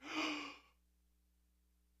back.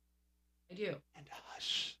 I do. And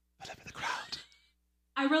hush, whatever the crowd.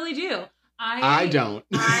 I really do. I don't.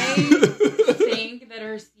 I think that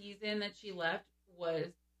her season that she left was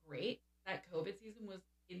great. That COVID season was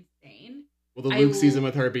insane. Well, the Luke season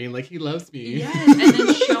with her being like, he loves me. Yes, and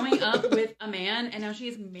then showing up with a man, and now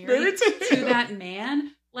she's married to that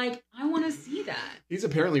man. Like, I want to see that. He's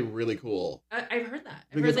apparently really cool. I've heard that.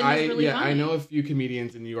 Because heard that he's really funny. I know a few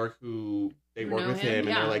comedians in New York who work with him,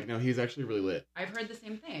 and they're like, no, he's actually really lit. I've heard the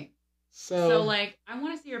same thing. So like, I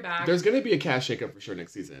want to see her back. There's going to be a cast shakeup for sure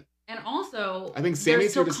next season. And also, I think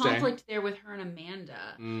Sammy's there's here to still conflict there with her and Amanda.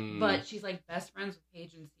 But she's, like, best friends with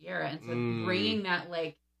Paige and Sierra. And so bringing that,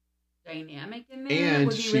 like, dynamic in there and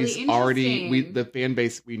would be really interesting. Already, the fan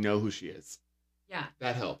base, we know who she is. Yeah.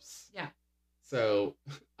 That helps. Yeah. So,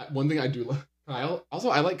 one thing I do love, Kyle. Also,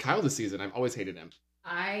 I like Kyle this season. I've always hated him.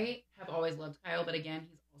 I have always loved Kyle, but again,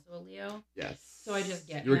 he's also a Leo. Yes. So I just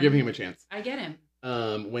get him. You were giving him a chance. I get him.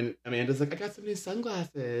 When Amanda's like, I got some new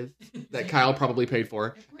sunglasses that Kyle probably paid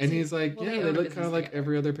for. And he's like, well, yeah, they look kind of like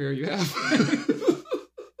every other pair you have.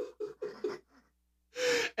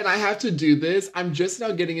 And I have to do this. I'm just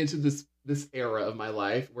now getting into this era of my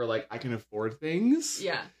life where, like, I can afford things.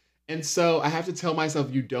 Yeah. And so I have to tell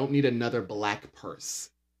myself, you don't need another black purse.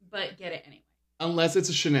 But get it anyway. Unless it's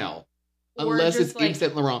a Chanel. Or unless it's like, Yves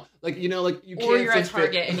Saint Laurent. Like, you know, like, you can't. Or you're at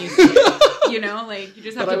Target and you see it. You know, like, you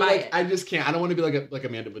just have to buy it. I just can't. I don't want to be like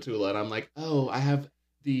Amanda Batula. And I'm like, oh, I have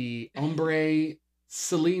the ombre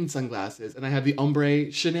Celine sunglasses. And I have the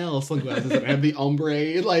ombre Chanel sunglasses. And I have the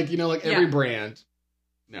ombre, like, you know, like every brand.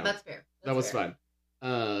 No. That's fair. That was fun.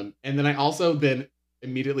 And then I also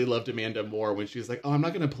immediately loved Amanda more when she was like, oh, I'm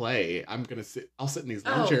not going to play. I'll sit in these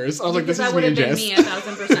lawn chairs. I was like, this is me and Jess. Me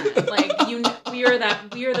 1,000%. Like,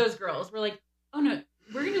 we are those girls. We're like, oh no,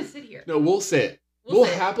 we're going to sit here. No, we'll sit. We'll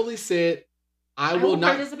happily sit. I will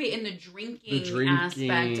not participate in the drinking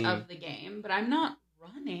aspect of the game, but I'm not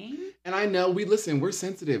running. And I know we're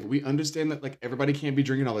sensitive. We understand that, like, everybody can't be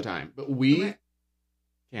drinking all the time, but we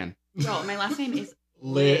can. Girl, my last name is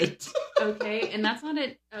Lit. Okay, and that's not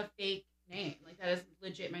a fake name. Like, that is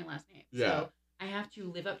legit my last name. Yeah. So I have to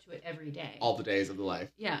live up to it every day. All the days of the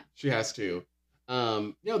life. Yeah. She has to.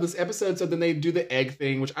 This episode, so then they do the egg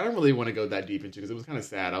thing, which I don't really want to go that deep into because it was kind of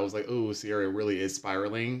sad. I was like, oh, Sierra really is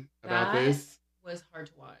spiraling about this. Was hard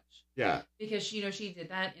to watch. Yeah. Because, she did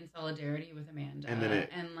that in solidarity with Amanda. And then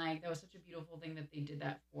that was such a beautiful thing that they did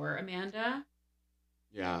that for Amanda.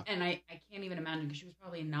 Yeah. And I can't even imagine because she was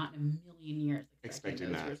probably not in a million years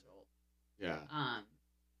expecting that result. Yeah.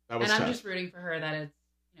 That was tough. I'm just rooting for her that it's,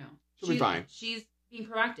 she'll be fine. She's being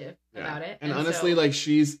proactive about it. And honestly, like,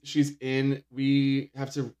 she's in, we have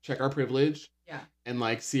to check our privilege. Yeah. And,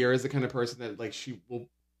 like, Sierra's the kind of person that, like, she will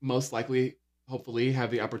most likely, hopefully,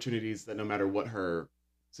 have the opportunities that no matter what her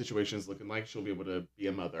situation is looking like, she'll be able to be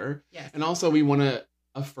a mother. Yes. And also, we want to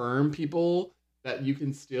affirm people that you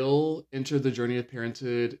can still enter the journey of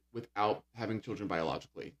parenthood without having children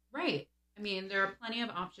biologically. Right. I mean, there are plenty of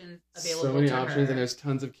options available. So many options, and there's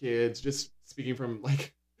tons of kids. Just speaking from,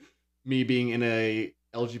 like, me being in a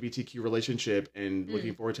LGBTQ relationship and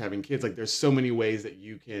looking forward to having kids, like, there's so many ways that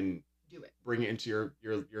you can do it, bring it into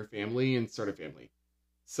your family and start a family.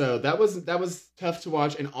 So that was tough to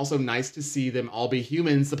watch, and also nice to see them all be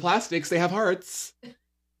humans. The plastics, they have hearts.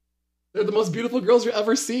 They're the most beautiful girls you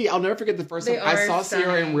ever see. I'll never forget the first time I saw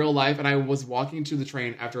Sierra in real life, and I was walking to the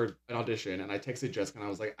train after an audition, and I texted Jessica, and I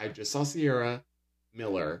was like, I just saw Sierra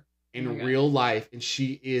Miller in real life, and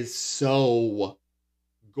she is so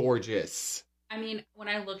gorgeous. I mean, when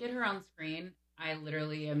I look at her on screen, I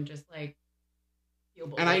literally am just like,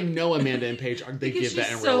 and I know Amanda and Paige they give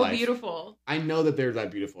that in real life. So beautiful. I know that they're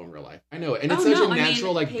that beautiful in real life. I know it, and it's such a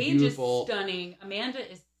natural, like Paige beautiful. Is stunning.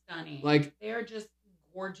 Amanda is stunning. Like they're just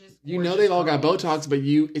gorgeous. You know they've all got Botox, but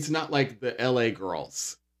it's not like the LA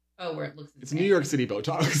girls. Oh, where it looks insane. It's New York City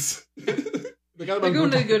Botox. They're going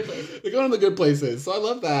to the good places. They're going to the good places. So I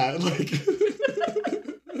love that. Like,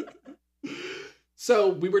 so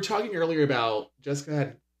we were talking earlier about Jessica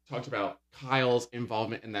had talked about Kyle's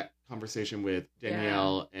involvement in that conversation with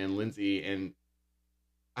Danielle and Lindsay, and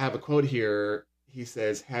I have a quote here. He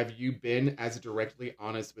says, "Have you been as directly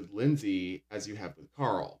honest with Lindsay as you have with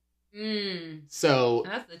Carl?" So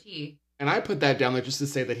that's the tea. And I put that down there just to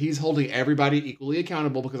say that he's holding everybody equally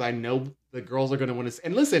accountable because I know the girls are going to want to.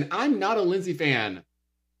 And listen, I'm not a Lindsay fan.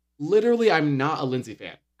 Literally, I'm not a Lindsay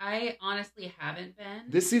fan. I honestly haven't been.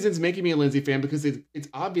 This season's making me a Lindsay fan because it's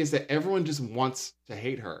obvious that everyone just wants to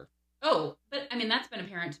hate her. Oh, but I mean, that's been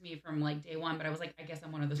apparent to me from like day one, but I was like, I guess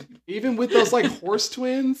I'm one of those people. Even with those like horse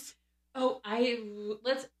twins? Oh,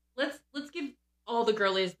 let's give all the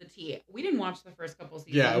girlies the tea. We didn't watch the first couple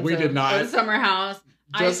seasons. Yeah, we did not. Summer House.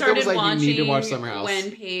 Jessica I started was like, watching you need to watch Summer House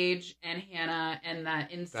when Paige and Hannah and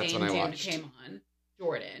that insane dude came on.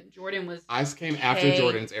 Jordan was. I came after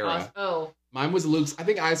Jordan's era. Oh, mine was Luke's. I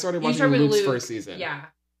think I started watching Luke's first season. Yeah.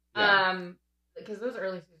 Because those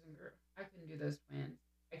early seasons, I couldn't do those twins.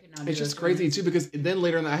 I could not. It's just crazy too because then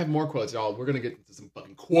later on, I have more quotes, y'all. We're gonna get into some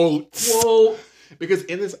fucking quotes. Whoa. Because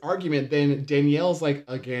in this argument, then Danielle's like,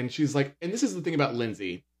 again, she's like, and this is the thing about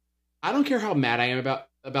Lindsay. I don't care how mad I am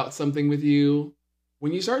about something with you.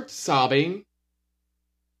 When you start sobbing,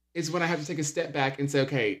 is when I have to take a step back and say,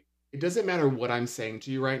 okay, it doesn't matter what I'm saying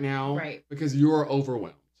to you right now. Right. Because you're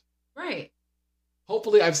overwhelmed. Right.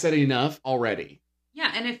 Hopefully I've said enough already.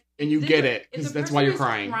 Yeah, and you get it, because that's why you're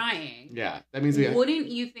crying. Yeah. That means wouldn't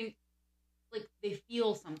you think, like, they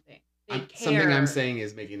feel something? They care. Something I'm saying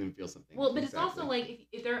is making them feel something. Well, but it's also like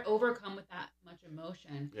if they're overcome with that much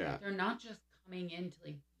emotion, they're not just coming in to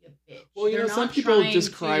like be a bitch. Well, you some people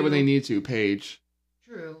just cry when they need to, Paige.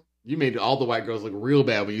 True. You made all the white girls look real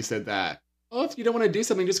bad when you said that. Oh, if you don't want to do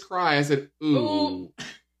something, just cry. I said, ooh.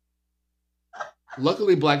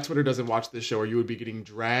 Luckily, Black Twitter doesn't watch this show or you would be getting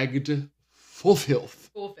dragged full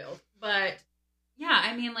filth. But, yeah,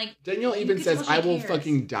 I mean, like... Danielle even says, I will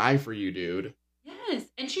fucking die for you, dude. Yes,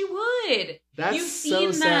 and she would. That's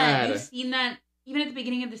so sad. You've seen that even at the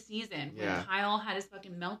beginning of the season when Kyle had his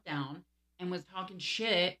fucking meltdown and was talking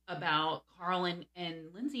shit about Carl and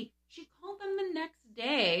Lindsay. She called them the next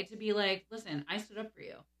day to be like, listen, I stood up for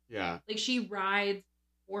you. Yeah. Like, she rides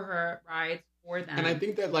for them. And I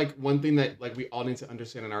think that, like, one thing that, like, we all need to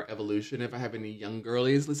understand in our evolution, if I have any young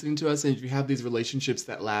girlies listening to us, and if you have these relationships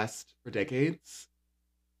that last for decades,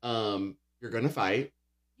 you're going to fight.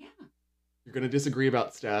 Yeah. You're going to disagree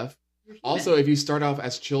about stuff. Also, if you start off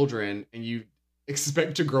as children and you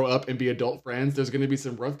expect to grow up and be adult friends, there's going to be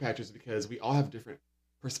some rough patches because we all have different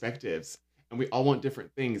perspectives and we all want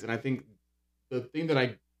different things. And I think the thing that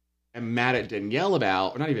I am mad at Danielle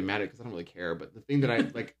about, or not even mad at because I don't really care, but the thing that I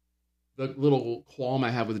like, the little qualm I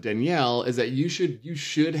have with Danielle is that you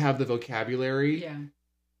should have the vocabulary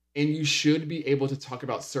and you should be able to talk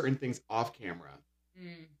about certain things off camera.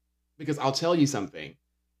 Because I'll tell you something.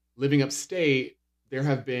 Living upstate, there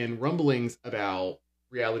have been rumblings about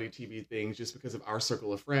reality TV things just because of our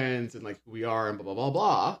circle of friends and like who we are and blah, blah, blah,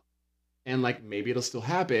 blah. And like, maybe it'll still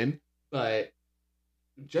happen. But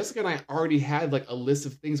Jessica and I already had like a list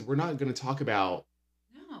of things we're not going to talk about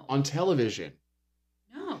on television.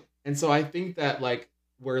 No. And so I think that like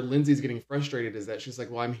where Lindsay's getting frustrated is that she's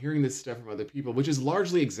like, well, I'm hearing this stuff from other people, which is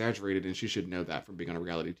largely exaggerated. And she should know that from being on a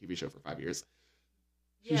reality TV show for 5 years.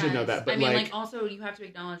 She should know that. But I mean, like also you have to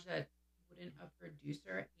acknowledge that wouldn't a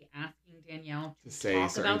producer be asking Danielle to say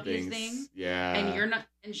talk about these things? Yeah. And you're not,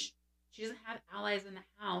 and she doesn't have allies in the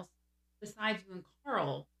house besides you and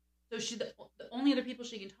Carl. So the only other people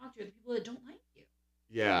she can talk to are the people that don't like you.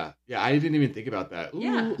 Yeah. Yeah. I didn't even think about that.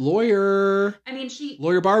 Ooh, lawyer. I mean,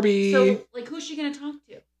 lawyer Barbie. So like, who's she going to talk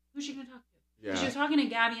to? Yeah. She was talking to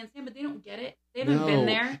Gabby and Sam, but they don't get it. They haven't been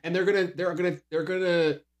there. And they're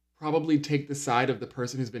gonna probably take the side of the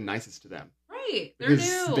person who's been nicest to them. Right.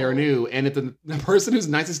 They're new. And if the person who's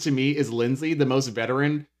nicest to me is Lindsay, the most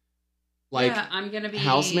veteran, like I'm gonna be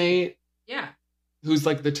housemate. Yeah. Who's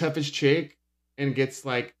like the toughest chick. and gets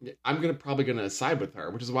like, I'm probably gonna side with her,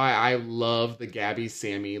 which is why I love the Gabby,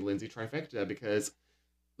 Sammy, Lindsay trifecta, because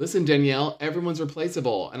listen, Danielle, everyone's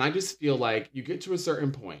replaceable. And I just feel like you get to a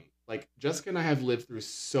certain point. Like, Jessica and I have lived through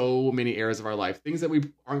so many eras of our life, things that we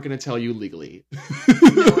aren't going to tell you legally.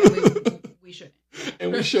 No, we shouldn't.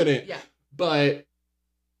 And we shouldn't. Yeah. But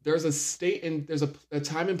there's there's a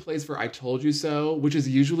time and place for I told you so, which is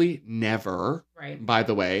usually never, right? By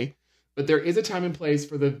the way. But there is a time and place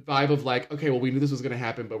for the vibe of like, okay, well, we knew this was going to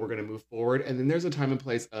happen, but we're going to move forward. And then there's a time and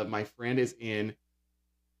place of my friend is in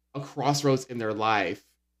a crossroads in their life,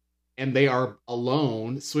 and they are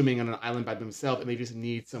alone swimming on an island by themselves, and they just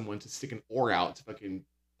need someone to stick an oar out to fucking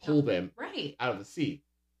pull them out of the sea.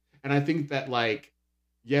 And I think that, like,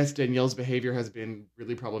 yes, Danielle's behavior has been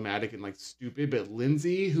really problematic and, like, stupid, but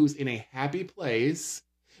Lindsay, who's in a happy place,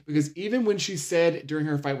 because even when she said during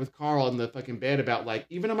her fight with Carl in the fucking bed about, like,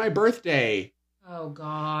 even on my birthday. Oh,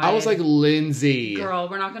 God. I was like, Lindsay. Girl,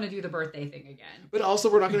 we're not going to do the birthday thing again. But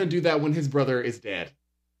also, we're not going to do that when his brother is dead.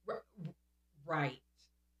 Right.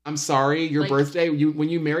 I'm sorry, your birthday, when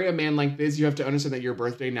you marry a man like this, you have to understand that your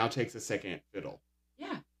birthday now takes a second fiddle.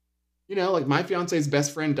 Yeah. You know, like my fiance's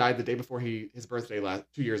best friend died the day before his birthday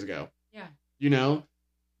 2 years ago. Yeah. You know,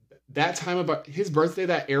 that time of his birthday,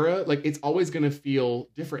 that era, like it's always going to feel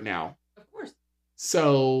different now. Of course.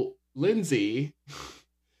 So, Lindsay,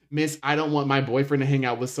 Miss, I don't want my boyfriend to hang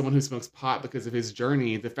out with someone who smokes pot because of his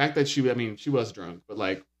journey. The fact that she was drunk, but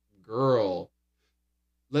like, girl,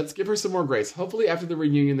 let's give her some more grace. Hopefully after the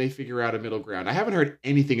reunion, they figure out a middle ground. I haven't heard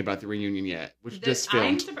anything about the reunion yet, which just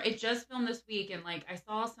filmed. It just filmed this week, and like I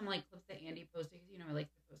saw some like clips that Andy posted, because you know I like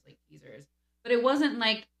to post like teasers. But it wasn't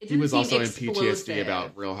like it didn't. He was also explosive. In PTSD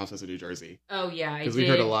about Real Housewives of New Jersey. Oh yeah, because we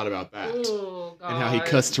heard a lot about that. Oh God. And how he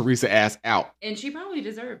cussed Teresa ass out, and she probably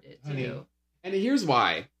deserved it too. Honey. And here's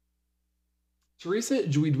why. Teresa,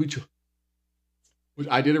 which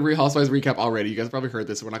I did a Real Housewives recap already. You guys probably heard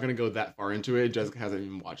this, so we're not going to go that far into it. Jessica hasn't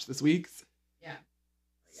even watched this week's. Yeah.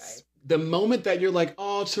 The moment that you're like,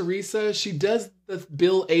 oh, Teresa, she does the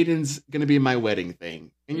Bill Aiden's going to be my wedding thing.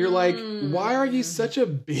 And you're like, why are you such a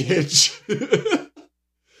bitch?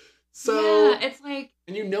 So, yeah, it's like...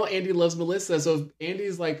 And you know Andy loves Melissa, so if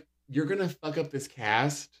Andy's like, you're going to fuck up this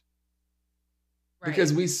cast... Right.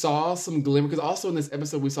 Because we saw some glimmer, because also in this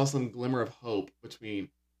episode, we saw some glimmer of hope between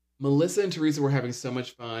Melissa and Teresa were having so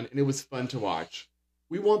much fun, and it was fun to watch.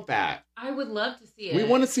 We want that. I would love to see it. We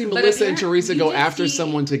want to see Melissa and Teresa go after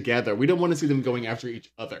someone together. We don't want to see them going after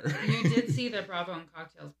each other. You did see that Bravo and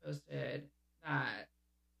Cocktails posted that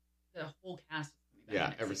the whole cast is coming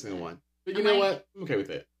back. Yeah, every single one. But you know what? I'm okay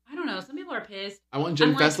with it. I don't know. Some people are pissed. I want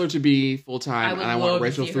Jen Fessler to be full-time, and I want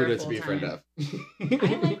Rachel Fuda to be a friend of. I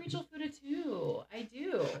like Rachel Fuda too. I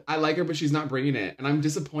do. I like her, but she's not bringing it. And I'm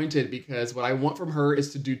disappointed because what I want from her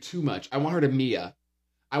is to do too much. I want her to Mia.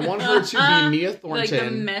 I want her to be Mia Thornton. Like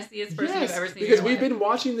the messiest person you've ever seen. Because we've been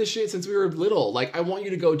watching this shit since we were little. Like, I want you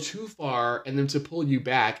to go too far and then to pull you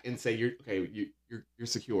back and say, you're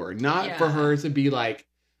secure. Not for her to be like,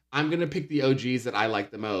 I'm going to pick the OGs that I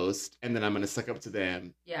like the most, and then I'm going to suck up to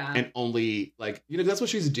them. Yeah. And only, like, that's what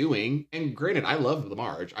she's doing. And granted, I love the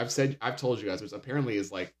Marge. I've told you guys, which apparently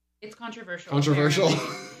is like... It's controversial.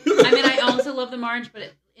 I mean, I also love the Marge,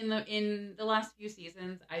 but in the last few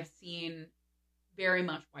seasons, I've seen very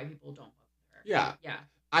much why people don't love her. Yeah. Yeah.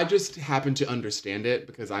 I just happen to understand it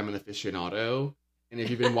because I'm an aficionado. And if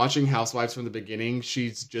you've been watching Housewives from the beginning,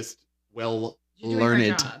 she's just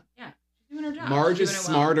learned. Yeah. Doing her job. Marge is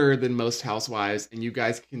smarter than most housewives, and you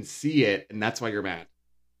guys can see it, and that's why you're mad.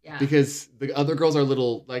 Yeah. Because the other girls are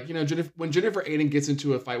little, like, when Jennifer Aiden gets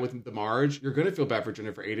into a fight with the Marge, you're going to feel bad for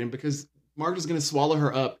Jennifer Aiden because Marge is going to swallow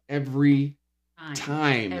her up every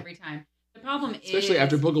time. Every time. The problem especially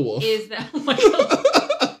after Booga Wolf. Is that,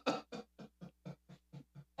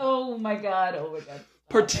 oh my god.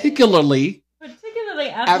 Particularly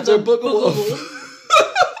after Booga Wolf.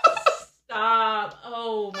 Stop.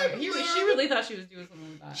 Oh my god. She really thought she was doing something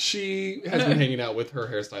like that. She has been hanging out with her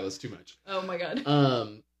hairstylist too much. Oh my god.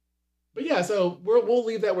 But yeah, so we'll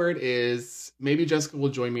leave that where it is. Maybe Jessica will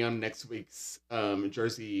join me on next week's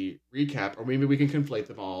Jersey recap, or maybe we can conflate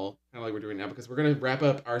them all, kind of like we're doing now, because we're going to wrap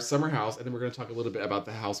up our Summer House, and then we're going to talk a little bit about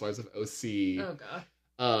the Housewives of OC. Oh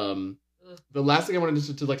god. The last thing I wanted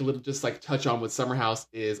to touch on with Summer House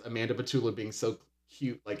is Amanda Batula being so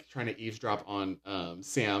cute, like trying to eavesdrop on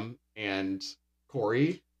Sam and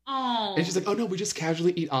Corey. Oh. And she's like, oh no, we just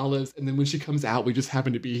casually eat olives, and then when she comes out, we just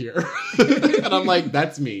happen to be here. And I'm like,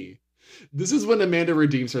 that's me. This is when Amanda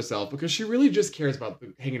redeems herself, because she really just cares about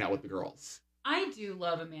hanging out with the girls. I do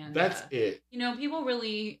love Amanda. That's it. People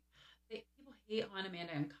really, people hate on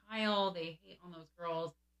Amanda and Kyle. They hate on those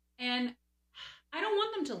girls. And I don't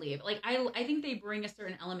want them to leave. Like, I think they bring a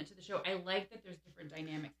certain element to the show. I like that there's different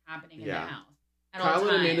dynamics happening in the house at all Kyle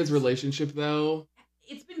times. and Amanda's relationship, though,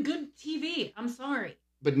 it's been good TV. I'm sorry.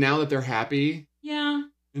 but now that they're happy, Yeah.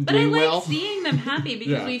 and But I doing like well, seeing them happy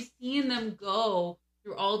because Yeah. we've seen them go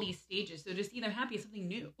through all these stages. So to see them happy is something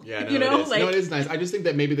new. Yeah, no, you know, it is. like No, it is nice. I just think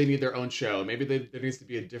that maybe they need their own show. Maybe there needs to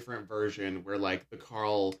be a different version where, like, the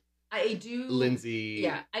Carl, I do. Lindsay,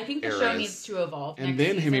 Yeah, I think the show eras. needs to evolve. and next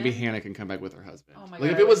then season. maybe Hannah can come back with her husband. Oh my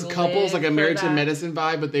like God, if it was I would couples, like a live Married for to that. Medicine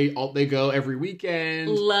vibe, but they go every weekend.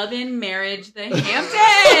 Love and Marriage, the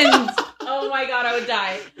Hamptons. Oh my God, I would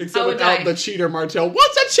die. Except I would without die. the cheater Martell.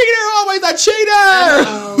 What's a cheater? Always a cheater!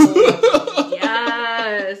 Oh,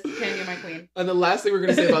 yes. Can you, my queen? And the last thing we're going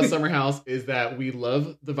to say about Summer House is that we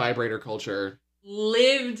love the vibrator culture.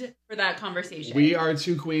 Lived for that conversation. We are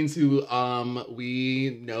two queens who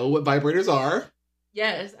we know what vibrators are.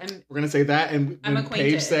 Yes, We're gonna say that, and I'm when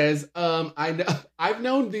acquainted. Paige says, I've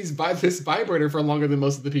known this vibrator for longer than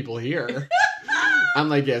most of the people here." I'm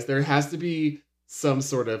like, yes, there has to be some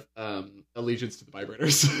sort of allegiance to the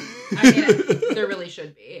vibrators. I mean, there really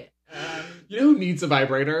should be. You know who needs a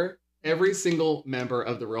vibrator? Every single member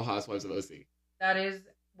of the Real Housewives of OC. That is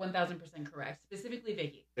 1000% correct. Specifically,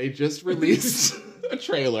 Vicky. They just released a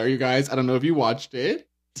trailer, you guys. I don't know if you watched it.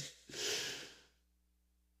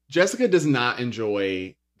 Jessica does not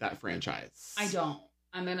enjoy that franchise. I don't.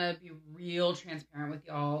 I'm gonna be real transparent with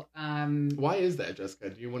y'all. Why is that, Jessica?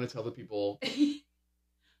 Do you want to tell the people?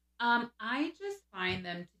 I just find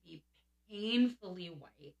them to be painfully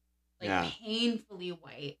white, painfully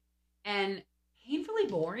white, and painfully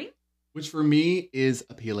boring. Which for me is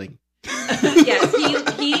appealing.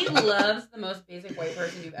 Yes, he loves the most basic white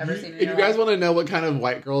person you've ever seen in If your you guys life. want to know what kind of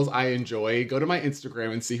white girls I enjoy, go to my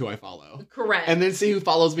Instagram and see who I follow. Correct. And then see who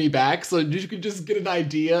follows me back, so you can just get an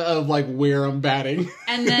idea of like where I'm batting.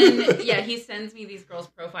 And then, yeah, he sends me these girls'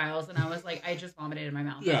 profiles, and I was like, I just vomited in my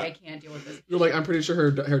mouth. Yeah. Like, I can't deal with this. You're like, I'm pretty sure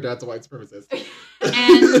her dad's a white supremacist.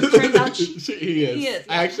 And turns out he is. he is, yeah.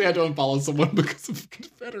 I actually had to unfollow someone because of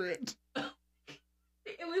Confederate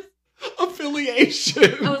it was. affiliation.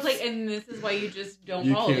 I was like, and this is why you just don't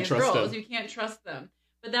You follow can't these trust girls. them. You can't trust them.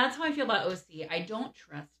 But that's how I feel about OC. I don't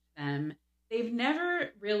trust them. They've never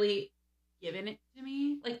really given it to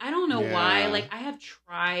me. Like, I don't know why. Yeah. Like, I have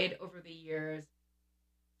tried over the years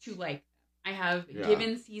to like them. I have Yeah.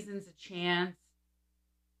 given seasons a chance.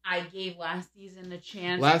 I gave last season a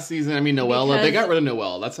chance. Last season, I mean, Noella, they Because- got rid of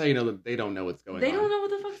Noella. That's how you know that they don't know what's going on. They don't know what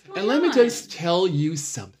the fuck's going on. And let me just tell you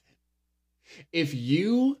something. If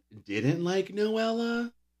you didn't like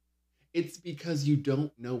Noella, it's because you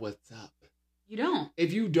don't know what's up. You don't.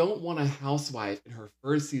 If you don't want a housewife in her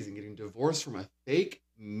first season getting divorced from a fake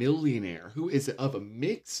millionaire who is of a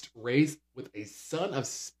mixed race with a son of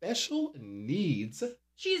special needs,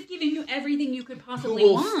 She's giving you everything you could who possibly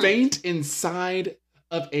will want. faint inside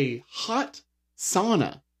of a hot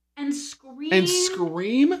sauna And scream. and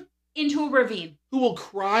scream, into a ravine. who will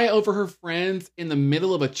cry over her friends in the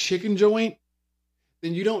middle of a chicken joint,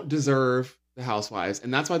 then you don't deserve the Housewives.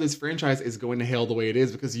 And that's why this franchise is going to hell the way it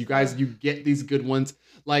is, because you guys, you get these good ones.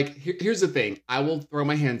 Like, here's the thing. I will throw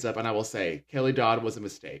my hands up and I will say Kelly Dodd was a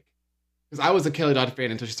mistake. Because I was a Kelly Dodd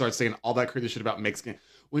fan until she started saying all that crazy shit about Mexican.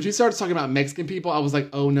 When she started talking about Mexican people, I was like,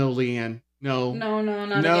 oh no, Leanne. No. No,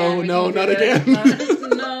 not again. No, We no, can't do not this.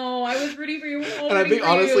 again. No, I was rooting for you. And I think,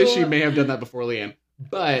 honestly, she may have done that before Leanne.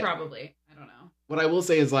 But Probably. I don't know. what I will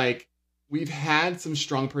say is, like, we've had some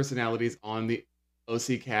strong personalities on the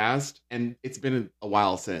OC cast, and it's been a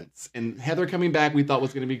while since. And Heather coming back, we thought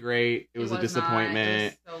was going to be great. It was a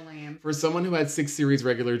disappointment. Not. It was so lame. For someone who had 6 series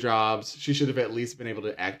regular jobs, she should have at least been able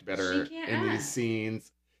to act better She can't in act. these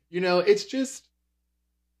scenes. You know, it's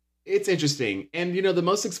interesting. And, you know, the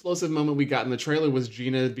most explosive moment we got in the trailer was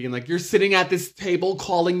Gina being like, "You're sitting at this table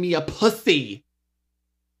calling me a pussy."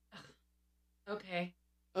 Okay.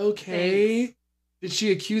 Okay. Thanks. Did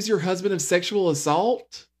she accuse your husband of sexual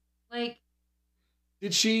assault? Like,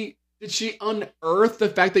 Did she unearth the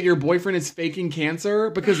fact that your boyfriend is faking cancer?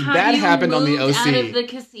 Because have that you happened on the moved OC. out of the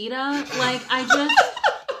Casita? Like,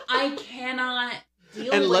 I cannot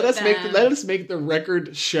deal And with let us them. make the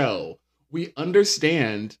record show. We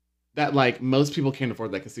understand that, like, most people can't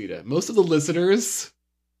afford that Casita. Most of the listeners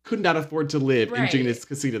could not afford to live in Right. Gina's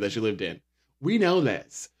Casita that she lived in. We know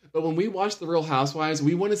this. But when we watch The Real Housewives,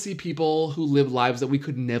 we want to see people who live lives that we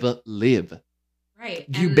could never live. Right.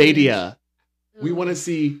 Ubadia. And- We want to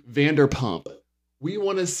see Vanderpump. We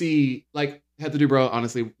want to see, like, Heather Dubrow,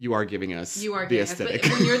 honestly, you are giving us You are the giving us, aesthetic.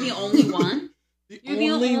 but when you're the only one. You're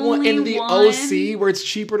the only one in only the one. OC where it's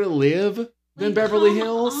cheaper to live than Like, Beverly come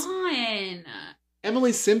Hills. on. And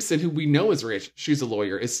Emily Simpson, who we know is rich, she's a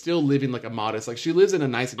lawyer, is still living like a modest, like she lives in a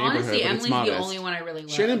nice neighborhood, Honestly, but Emily's it's modest. the only one I really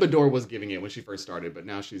love. Shannon Bedore was giving it when she first started, but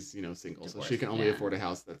now she's, single, Divorced, so she can only afford a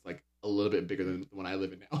house that's like a little bit bigger than the one I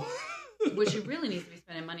live in now. What she really needs to be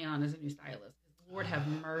spending money on is a new stylist. Lord have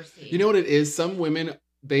mercy. You know what it is? Some women,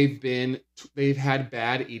 they've had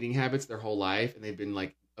bad eating habits their whole life, and they've been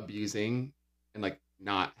like abusing and like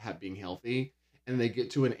not being healthy. And they get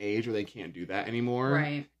to an age where they can't do that anymore.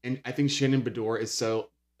 Right. And I think Shannon Bedore is so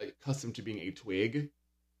accustomed to being a twig.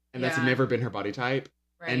 And that's never been her body type.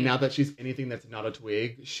 Right. And now that she's anything that's not a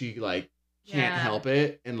twig, she like can't help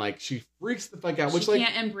it. And like she freaks the fuck out. Which she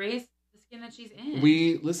can't embrace the skin that she's in.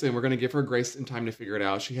 We're going to give her grace and time to figure it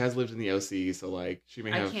out. She has lived in the OC, so like she may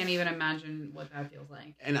have... I can't even imagine what that feels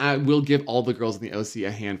like. And I will give all the girls in the OC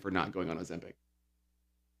a hand for not going on Ozempic.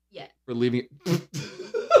 Yeah. For leaving...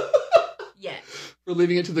 Yes. For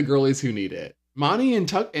leaving it to the girlies who need it. Monty and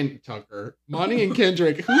Tucker. Monty and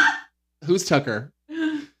Kendrick. Who's Tucker?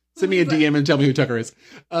 Send me a DM and tell me who Tucker is.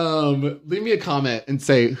 Leave me a comment and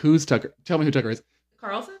say, who's Tucker? Tell me who Tucker is.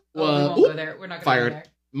 Carlson? We won't go there. We're not going to go there.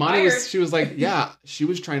 Monty she was like, she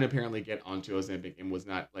was trying to apparently get onto Ozempic and was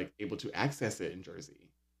not like able to access it in Jersey.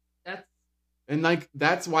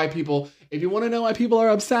 That's why people, if you want to know why people are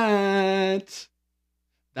upset,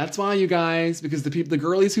 that's why, you guys, because the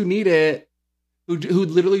girlies who need it, who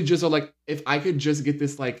literally just are like, if I could just get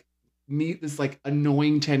this like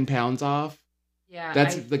annoying 10 pounds off. Yeah.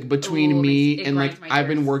 That's like between me and like I've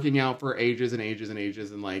been working out for ages and ages and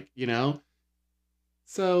ages and like,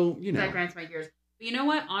 So, That grinds my gears. But you know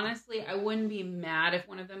what? Honestly, I wouldn't be mad if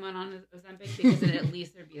one of them went on Ozempic because then at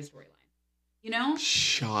least there'd be a storyline.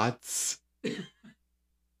 Shots.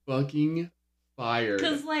 Fucking fired.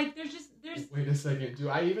 Because like there's Wait a second. Do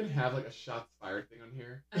I even have like a shots fired thing on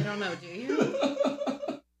here? I don't know. Do you?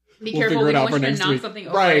 Be careful. We don't want you to knock something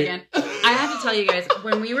over again. I have to tell you guys,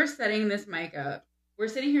 when we were setting this mic up, we're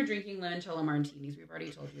sitting here drinking limoncello martinis. We've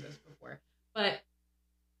already told you this before, but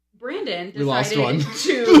Brandon decided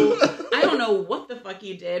to. I don't know what the fuck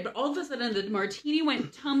he did, but all of a sudden the martini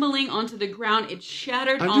went tumbling onto the ground. It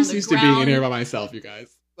shattered on the ground. I'm just used to being in here by myself, you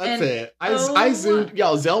guys. That's it. I zoomed.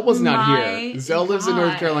 Y'all, Zell was not here. Zell lives in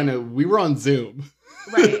North Carolina. We were on Zoom.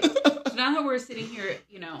 Right. So now that we're sitting here,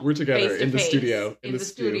 we're together in the studio. In the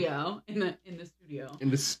studio. In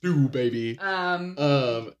the stew, baby.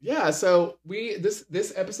 Yeah. So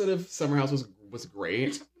this episode of Summer House was great. We're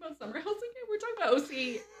talking about Summer House again. We're talking about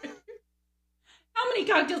OC. How many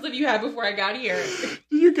cocktails have you had before I got here?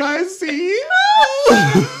 Do you guys see?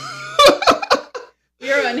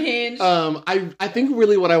 You're unhinged. I think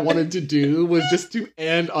really what I wanted to do was just to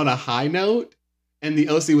end on a high note, and the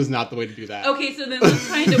OC was not the way to do that. Okay, so then let's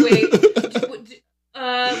find a way.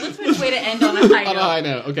 Let's find a way to end on a high note. On a high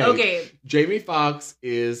note. Okay. Jamie Foxx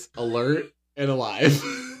is alert and alive.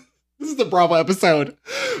 This is the Bravo episode.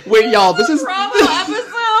 Wait, y'all. This is Bravo episode.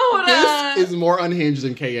 This is more unhinged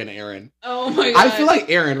than Kaya and Aaron. Oh my god. I feel like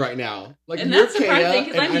Aaron right now. Like, and that's surprising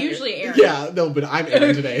because I'm usually Aaron. Yeah, no, but I'm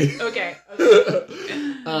Aaron today. Okay.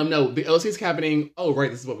 No, the OC's happening. Oh, right.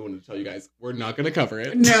 This is what we wanted to tell you guys. We're not going to cover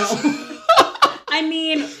it. No. I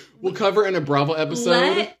mean, we'll cover it in a Bravo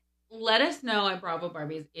episode. Let us know at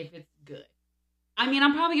BravoBarbies if it's good. I mean,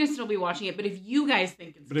 I'm probably going to still be watching it, but if you guys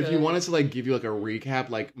think it's good. But if you want us to like give you like a recap,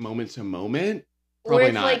 like moment to moment, probably or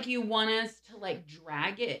if not. Like you want us to like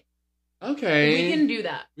drag it. Okay. We can do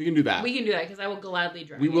that. We can do that because I will gladly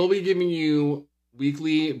drag it. We will be giving you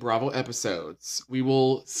weekly Bravo episodes. We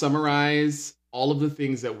will summarize all of the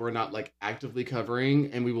things that we're not like actively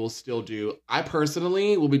covering, and we will still do. I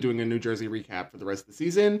personally will be doing a New Jersey recap for the rest of the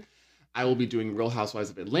season. I will be doing Real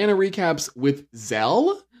Housewives of Atlanta recaps with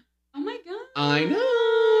Zell. Oh my god. I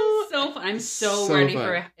know. So fun. I'm so ready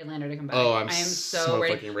for Atlanta to come back. Oh, I am so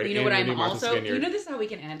ready. Fucking ready. You know what I'm also... This is how we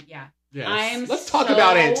can end. Yeah. Yes. Let's talk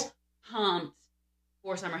about it. Pumped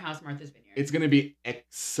for Summer House Martha's Vineyard. It's going to be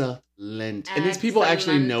excellent. And these people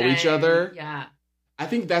actually know each other. Yeah. I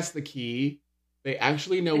think that's the key. They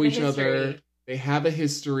actually know each other. They have a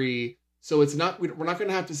history. So it's not... We're not going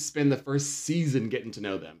to have to spend the first season getting to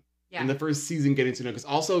know them. Yeah. And the first season getting to know... Because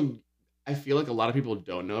also... I feel like a lot of people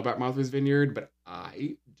don't know about Martha's Vineyard, but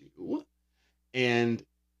I do. And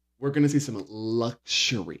we're going to see some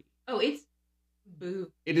luxury. Oh, it's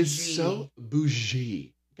bougie. It is so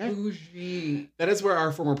bougie. Okay? Bougie. That is where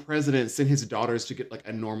our former president sent his daughters to get like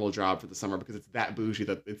a normal job for the summer because it's that bougie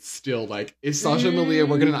that it's still like, if Sasha and Malia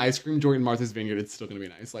work at an ice cream joint in Martha's Vineyard, it's still going to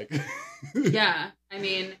be nice. Like, yeah. I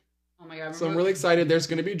mean, oh my God. So I'm really excited. There's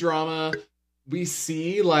going to be drama. We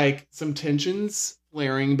see like some tensions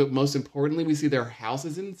flaring, but most importantly, we see their house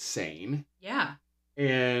is insane. Yeah.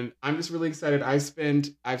 And I'm just really excited. I've spent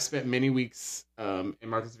many weeks in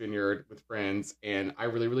Martha's Vineyard with friends, and I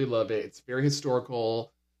really, really love it. It's very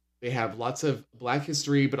historical. They have lots of Black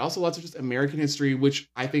history, but also lots of just American history, which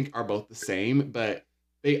I think are both the same, but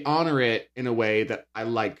they honor it in a way that I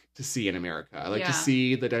like to see in America. I like to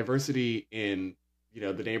see the diversity in,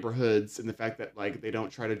 the neighborhoods, and the fact that like they don't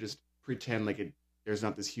try to just pretend like there's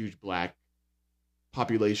not this huge Black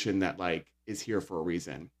population that like is here for a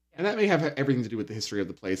reason. And that may have everything to do with the history of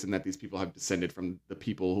the place, and that these people have descended from the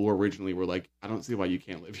people who originally were like, I don't see why you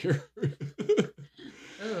can't live here.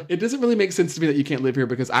 It doesn't really make sense to me that you can't live here,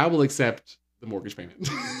 because I will accept the mortgage payment.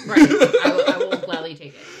 Right. I will gladly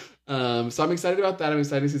take it. So I'm excited about that. I'm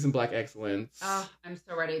excited to see some Black excellence. Oh, I'm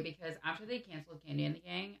so ready, because after they canceled Candy and the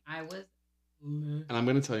Gang, I was livid. And I'm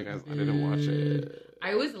going to tell you guys, I didn't watch it.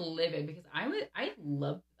 I was livid because I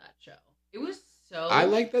loved that show. It was so I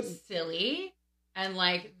like that silly. And,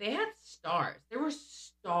 like, they had stars. There were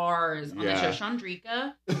stars on the show.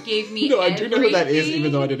 Chandrika gave me No, I do know who that is,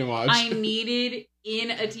 even though I didn't watch. I needed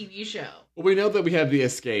in a TV show. Well, we know that we have the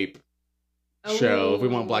Escape show if we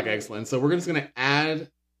want Black excellence. So we're just going to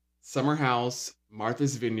add Summer House,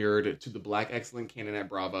 Martha's Vineyard to the Black excellent canon at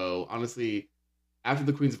Bravo. Honestly, after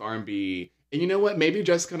the Queens of R&B. And you know what? Maybe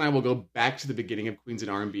Jessica and I will go back to the beginning of Queens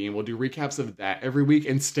and R&B, and we'll do recaps of that every week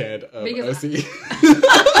instead of OC.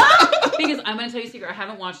 Because I'm going to tell you a secret. I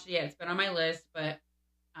haven't watched it yet. It's been on my list, but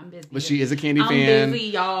I'm busy. But she is a Candy fan. I'm busy,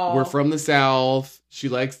 y'all. We're from the South. She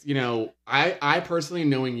likes, I personally,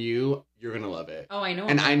 knowing you, you're going to love it. Oh, I know.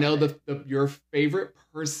 And I know your favorite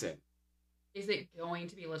person. Is it going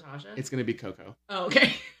to be Latasha? It's going to be Coco. Oh,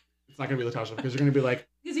 okay. It's not going to be Latasha, because you're going to be like...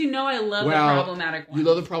 Because I love the problematic one. You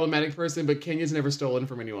love the problematic person, but Kenya's never stolen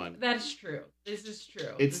from anyone. That's true. This is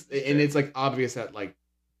true. It's like obvious that like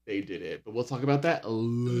they did it, but we'll talk about that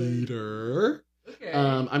later. Okay.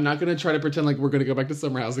 I'm not going to try to pretend like we're going to go back to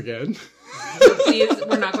Summer House again. Please,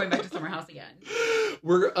 we're not going back to Summer House again.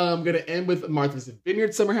 We're going to end with Martha's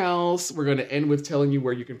Vineyard Summer House. We're going to end with telling you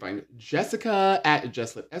where you can find Jessica at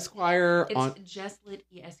JessLitEq Esquire. It's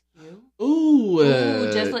JessLitEq. Ooh,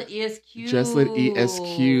 JessLitEq.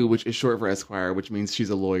 JessLitEq, which is short for Esquire, which means she's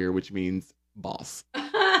a lawyer, which means boss.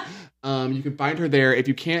 You can find her there. If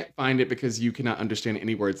you can't find it because you cannot understand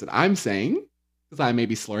any words that I'm saying, because I may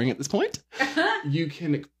be slurring at this point, you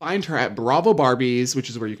can find her at BravoBarbies, which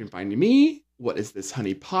is where you can find me. What is this,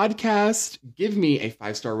 honey? Podcast. Give me a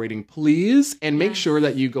 5-star rating, please. And make sure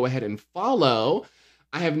that you go ahead and follow.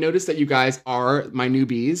 I have noticed that you guys are my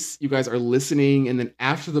newbies. You guys are listening. And then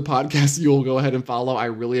after the podcast, you'll go ahead and follow. I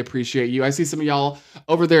really appreciate you. I see some of y'all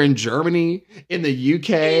over there in Germany, in the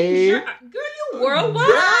UK. Girl, you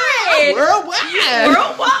worldwide. Worldwide.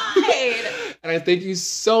 And I thank you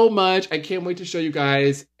so much. I can't wait to show you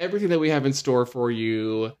guys everything that we have in store for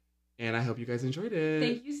you. And I hope you guys enjoyed it.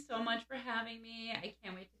 Thank you so much for having me. I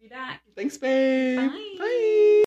can't wait to be back. Thanks, babe. Bye. Bye.